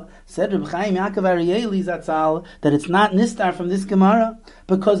achila, said Rabbi Chaim Yaakov Arieli Zatzal that it's not nistar from this Gemara,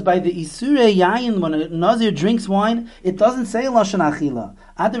 because by the Isurei Yayin, when a Nazir drinks wine, it doesn't say lashon achila.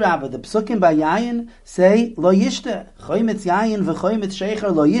 Adarabba, the psukim by Yayin say lo yishte, choymitz Yayin v'choymitz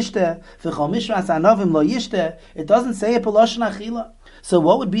shecher lo yishte, v'chol mishras anovim lo yishte. It doesn't say it b'lashon achila. So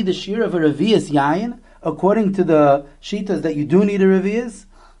what would be the shir of a revius Yayin, according to the shitas that you do need a revius?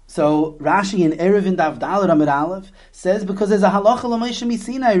 So Rashi in Erevin Daf Daled Amid Aleph says because there's a halacha l'Moshe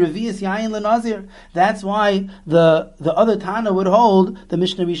Misinai revius yayin l'Nazir. That's why the other Tana would hold, the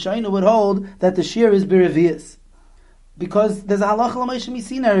Mishnah Rishayna would hold that the shir is b'revius. Because there's a halacha l'Moshe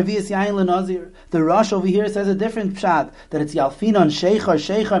Misinai revius yayin l'Nazir. The Rosh over here says a different pshat, that it's Yalfinon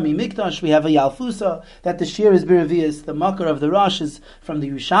Sheichar mi Mikdash. We have a Yalfusa, that the shir is b'revius. The makar of the Rosh is from the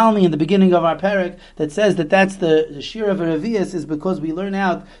Yerushalmi in the beginning of our parak, that says that that's the shir of a revius is because we learn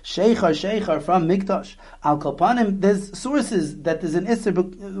out Sheichar from Mikdash. Al Kalpanim, there's sources that there's an Isser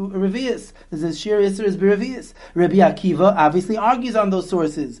revius. There's a shir Isser is b'revius. Rabbi Akiva obviously argues on those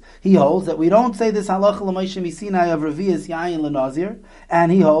sources. He holds that we don't say this halacha l'Moshe Misinai of revius yayin l'Nazir,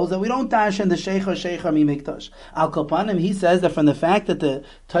 and he holds that we don't dash in the Sheichar mi Mikdash. Al Kapanim, he says that from the fact that the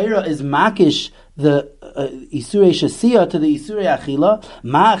Torah is makish the Isurei Shesiya to the Isurei Achila,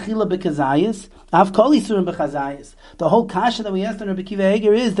 ma Achila b'kazayis, av kol Isurim b'chazayis. The whole kasha that we asked on Rabbi Kiva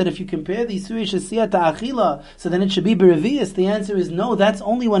Eger is that if you compare the Isurei Shesiya to Achila, so then it should be b'revius. The answer is no, that's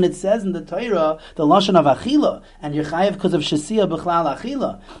only when it says in the Torah the lashon of Achila, and you're chayiv because of Shesiya b'chlal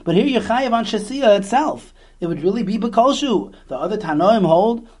Achila. But here you're chayiv on Shesiya itself. It would really be b'kolshu. The other Tanoim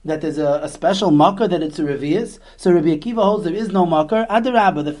hold that there's a special makar that it's a revius. So Rabbi Akiva holds there is no makar.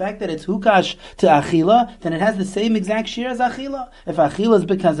 Adarabba, the fact that it's hukash to achila, then it has the same exact shir as achila. If achila is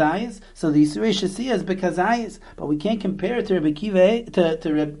b'kazayis, so the Yisrei Shesiya is b'kazayis. But we can't compare it to Rabbi Kiva,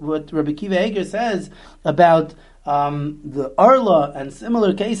 to what Rabbi Kiva Eger says about the Arla and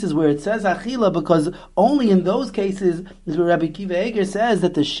similar cases where it says Achila, because only in those cases is where Rabbi Kiva Eger says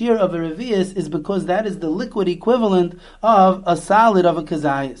that the shear of a revius is because that is the liquid equivalent of a solid of a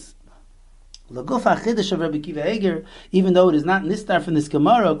kazayas. Laguf HaChiddush of Rabbi Kiva Eger, even though it is not nistar from this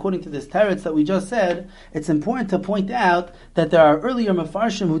Gemara, according to this teretz that we just said, it's important to point out that there are earlier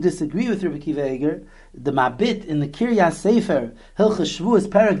Mefarshim who disagree with Rabbi Kiva Eger. The Mabit in the Kiryas Sefer, Hilchos Shavuos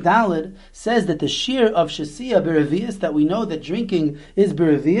Perek Daled, says that the shear of Shasiya B'Revius, that we know that drinking is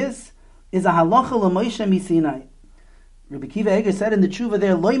B'Revius, is a halacha l'Moshe miSinai. Rabbi Kiva Eger said in the tshuva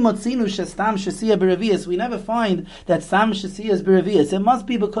there, Loi motzinu shestam shasiya b'revius. We never find that sam shasiya is b'revius. It must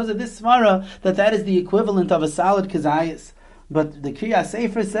be because of this svara that is the equivalent of a solid kazayas. But the Kiryas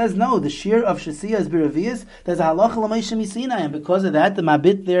Sefer says no. The shear of shasiya is b'revius. There's a halacha l'Moshe miSinai, and because of that, the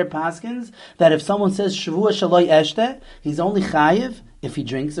mabit there paskins that if someone says shavua shaloi eshte, he's only chayiv if he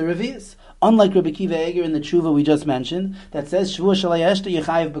drinks a revius. Unlike Rabbi Kiva Eger in the tshuva we just mentioned, that says Shavua Shalai Eshta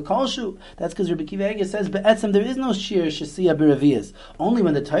Yechayev B'Kolshu. That's because Rabbi Kiva Eger says Be'etzem there is no shear Shasiya B'Revius. Only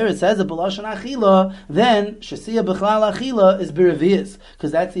when the Torah says a B'Lashon Achila, then Shasiya B'Chlal Achila is B'Revius,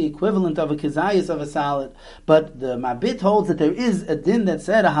 because that's the equivalent of a Kizayis of a salad. But the Mabit holds that there is a din that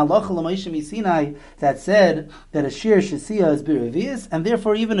said a Halacha L'Moshe miSinai that said that a shear Shasiya is B'Revius, and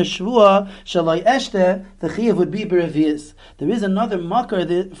therefore even a Shavua Shalai Eshta the Chiyav would be B'Revius. There is another makar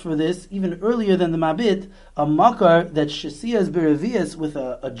for this, even earlier than the Mabit, a makar that Shasiya is B'Revius with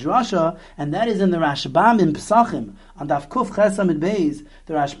a drasha, and that is in the Rashbam in Pesachim, on Daf Kuf Chesamid Beis.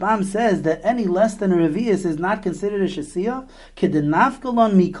 The Rashbam says that any less than a Revius is not considered a Shasiya,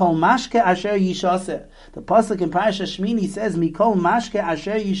 Kedenafkalon mikol mashke asher yishaseh. The pasuk in Parashat Shmini says mikol mashke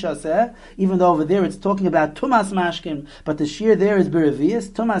asher yishaseh, even though over there it's talking about Tumas Mashkin, but the shear there is B'Revius,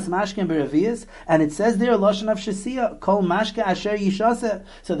 Tumas Mashkin B'Revius, and it says there Lashon of Shasiya, kol mashke asher yishaseh.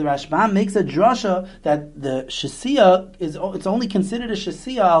 So the Rashbam makes a drasha that the Shasiya it's only considered a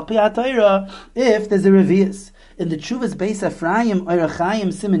Shasiya al pi HaTorah if there's a Revius. In the Tshuvas Beis Ephraim Oirachayim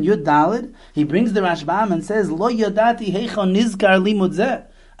Siman Yud Daled, he brings the Rashbam and says Lo Yodati Heichon Nizkar Limud Zeh.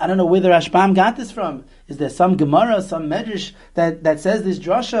 I don't know where the Rashbam got this from. Is there some Gemara, some Medrash that says this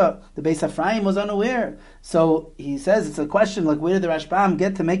drasha? The Beis Ephraim was unaware. So he says it's a question like where did the Rashbam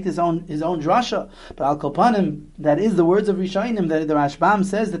get to make his own drasha? But Al Kopanim, that is the words of Rishonim, that the Rashbam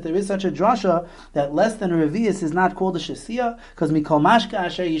says that there is such a drasha that less than a Revius is not called a Shasiya, because Mikol Mashka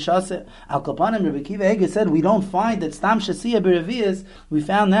Asher Yishaseh. Al Kopanim, Rabbi Kiva Eger said we don't find that Stam Shasiya B'Revius. We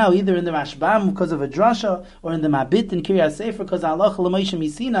found now either in the Rashbam because of a drasha or in the Mabit in Kiryas Sefer because Allah L'Moshe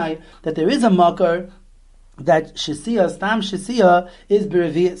miSinai that there is a makar that Shasiya, Stam Shasiya, is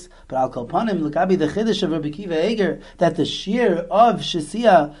B'Revius. But Al Kolpanim, L'Kabi the Chiddush of Rabbi Kiva Eger, that the shear of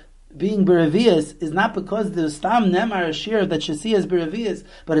Shasiya being B'Revius is not because the Stam Nemar a shear that Shasiya is B'Revius,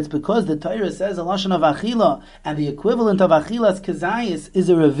 but it's because the Torah says a Lashon of Achila, and the equivalent of Achilas Kazayis is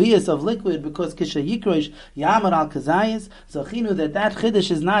a Revius of liquid, because Kisha Yikrosh Yamar al Kazayis, Zochinu that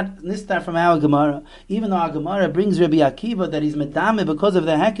Chiddush is not nistar from our Gemara, even though our Gemara brings Rabbi Akiva that he's Medame because of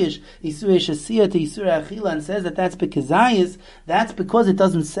the Hekish, Isurei Shasiya to Isurei Achila, and says that that's Bekazayis, that's because it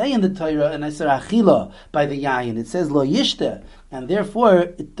doesn't say in the Torah an Isurei Achila by the Yayin, it says Lo Yishte, and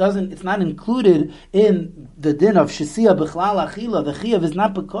therefore it's not included in the din of Shasiya B'chlal Achila. The Chiyav is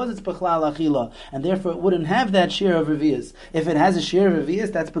not because it's B'chlal Achila, and therefore it wouldn't have that share of Revius. If it has a share of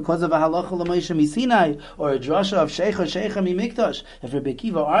Revius, that's because of a Halacha L'Moshe miSinai, or a drasha of Sheikha Mimikdash. If Rabbi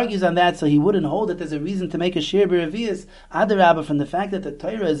Kiva argues on that, so he wouldn't hold that there's a reason to make a share of Revius, Adarabba, from the fact that the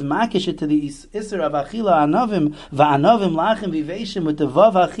Torah is makish to the Isser of Achila Anavim, Va'anavim Lachim Viveshim, with the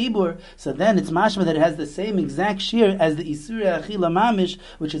Vav HaChibur, so then it's mashma that it has the same exact share as the Isur Achila Mamish,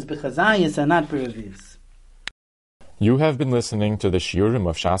 which is B'chazayis and not B'Revius. You have been listening to the Shiurim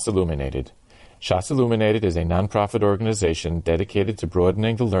of Shas Illuminated. Shas Illuminated is a non-profit organization dedicated to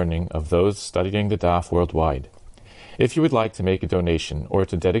broadening the learning of those studying the Daf worldwide. If you would like to make a donation or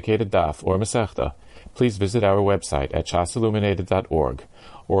to dedicate a Daf or Masechta, please visit our website at shasilluminated.org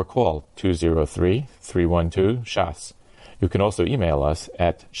or call 203-312-SHAS. You can also email us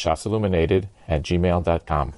at shasilluminated@gmail.com.